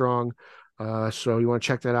Tara Strong. So you want to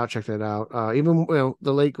check that out. Even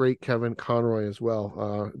the late great Kevin Conroy as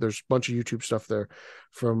well. There's a bunch of YouTube stuff there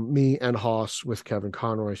from me and Hoss with Kevin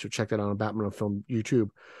Conroy. So check that out on Batman on Film YouTube.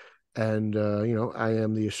 And I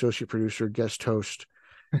am the associate producer, guest host,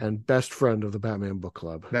 and best friend of the Batman Book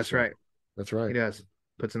Club. That's right. That's right. He does.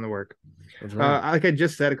 Puts in the work. That's right. Like I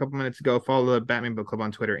just said a couple minutes ago, follow the Batman Book Club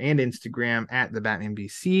on Twitter and Instagram at the Batman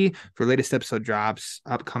BC for latest episode drops,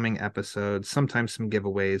 upcoming episodes, sometimes some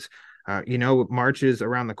giveaways. March is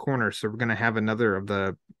around the corner, so we're going to have another of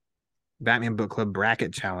the Batman Book Club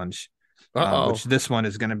bracket challenge, which this one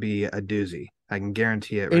is going to be a doozy. I can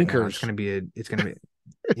guarantee it. Right now. It's going to be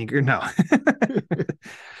Inker. No.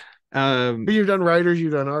 You've done writers,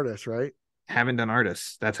 you've done artists, right? Haven't done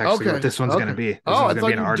artists. That's actually what this one's going to be. I thought you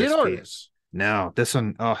did artists. No, this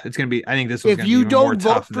one. Oh, it's going to be. I think this one's if you don't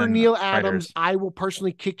vote for Neil Adams, writers. I will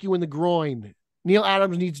personally kick you in the groin. Neil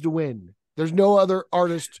Adams needs to win. There's no other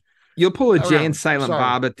artist. You'll pull a Jay and Silent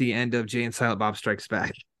Bob at the end of Jay and Silent Bob Strikes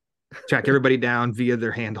Back. Track everybody down via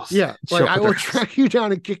their handles. Yeah, I will track you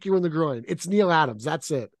down and kick you in the groin. It's Neil Adams.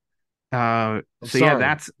 That's it.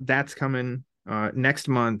 That's coming. Next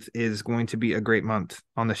month is going to be a great month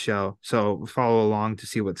on the show. So follow along to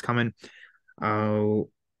see what's coming.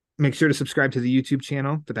 Make sure to subscribe to the YouTube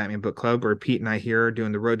channel, the Batman Book Club, where Pete and I here are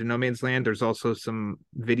doing the Road to No Man's Land. There's also some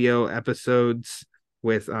video episodes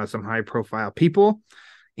with some high profile people,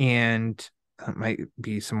 and might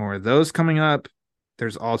be some more of those coming up.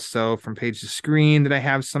 There's also From Page to Screen that I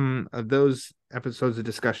have some of those episodes of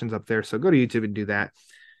discussions up there. So go to YouTube and do that.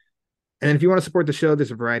 And if you want to support the show,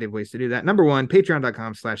 there's a variety of ways to do that. Number 1,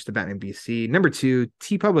 patreon.com/thebatmanbc. Number 2,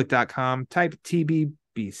 tpublic.com. Type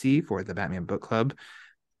TBBC for the Batman Book Club.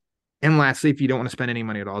 And lastly, if you don't want to spend any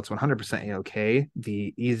money at all, it's 100% A-OK.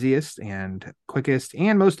 The easiest and quickest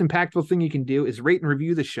and most impactful thing you can do is rate and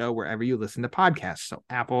review the show wherever you listen to podcasts. So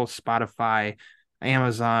Apple, Spotify,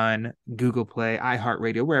 Amazon, Google Play,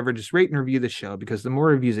 iHeartRadio, wherever, just rate and review the show, because the more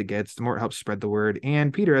reviews it gets, the more it helps spread the word.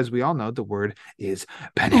 And Peter, as we all know, the word is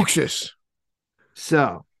pernicious.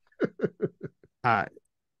 So,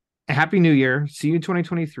 Happy New Year. See you in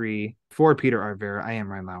 2023. For Peter R. Verra, I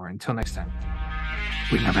am Ryan Lauer. Until next time,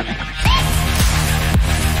 we know Batman.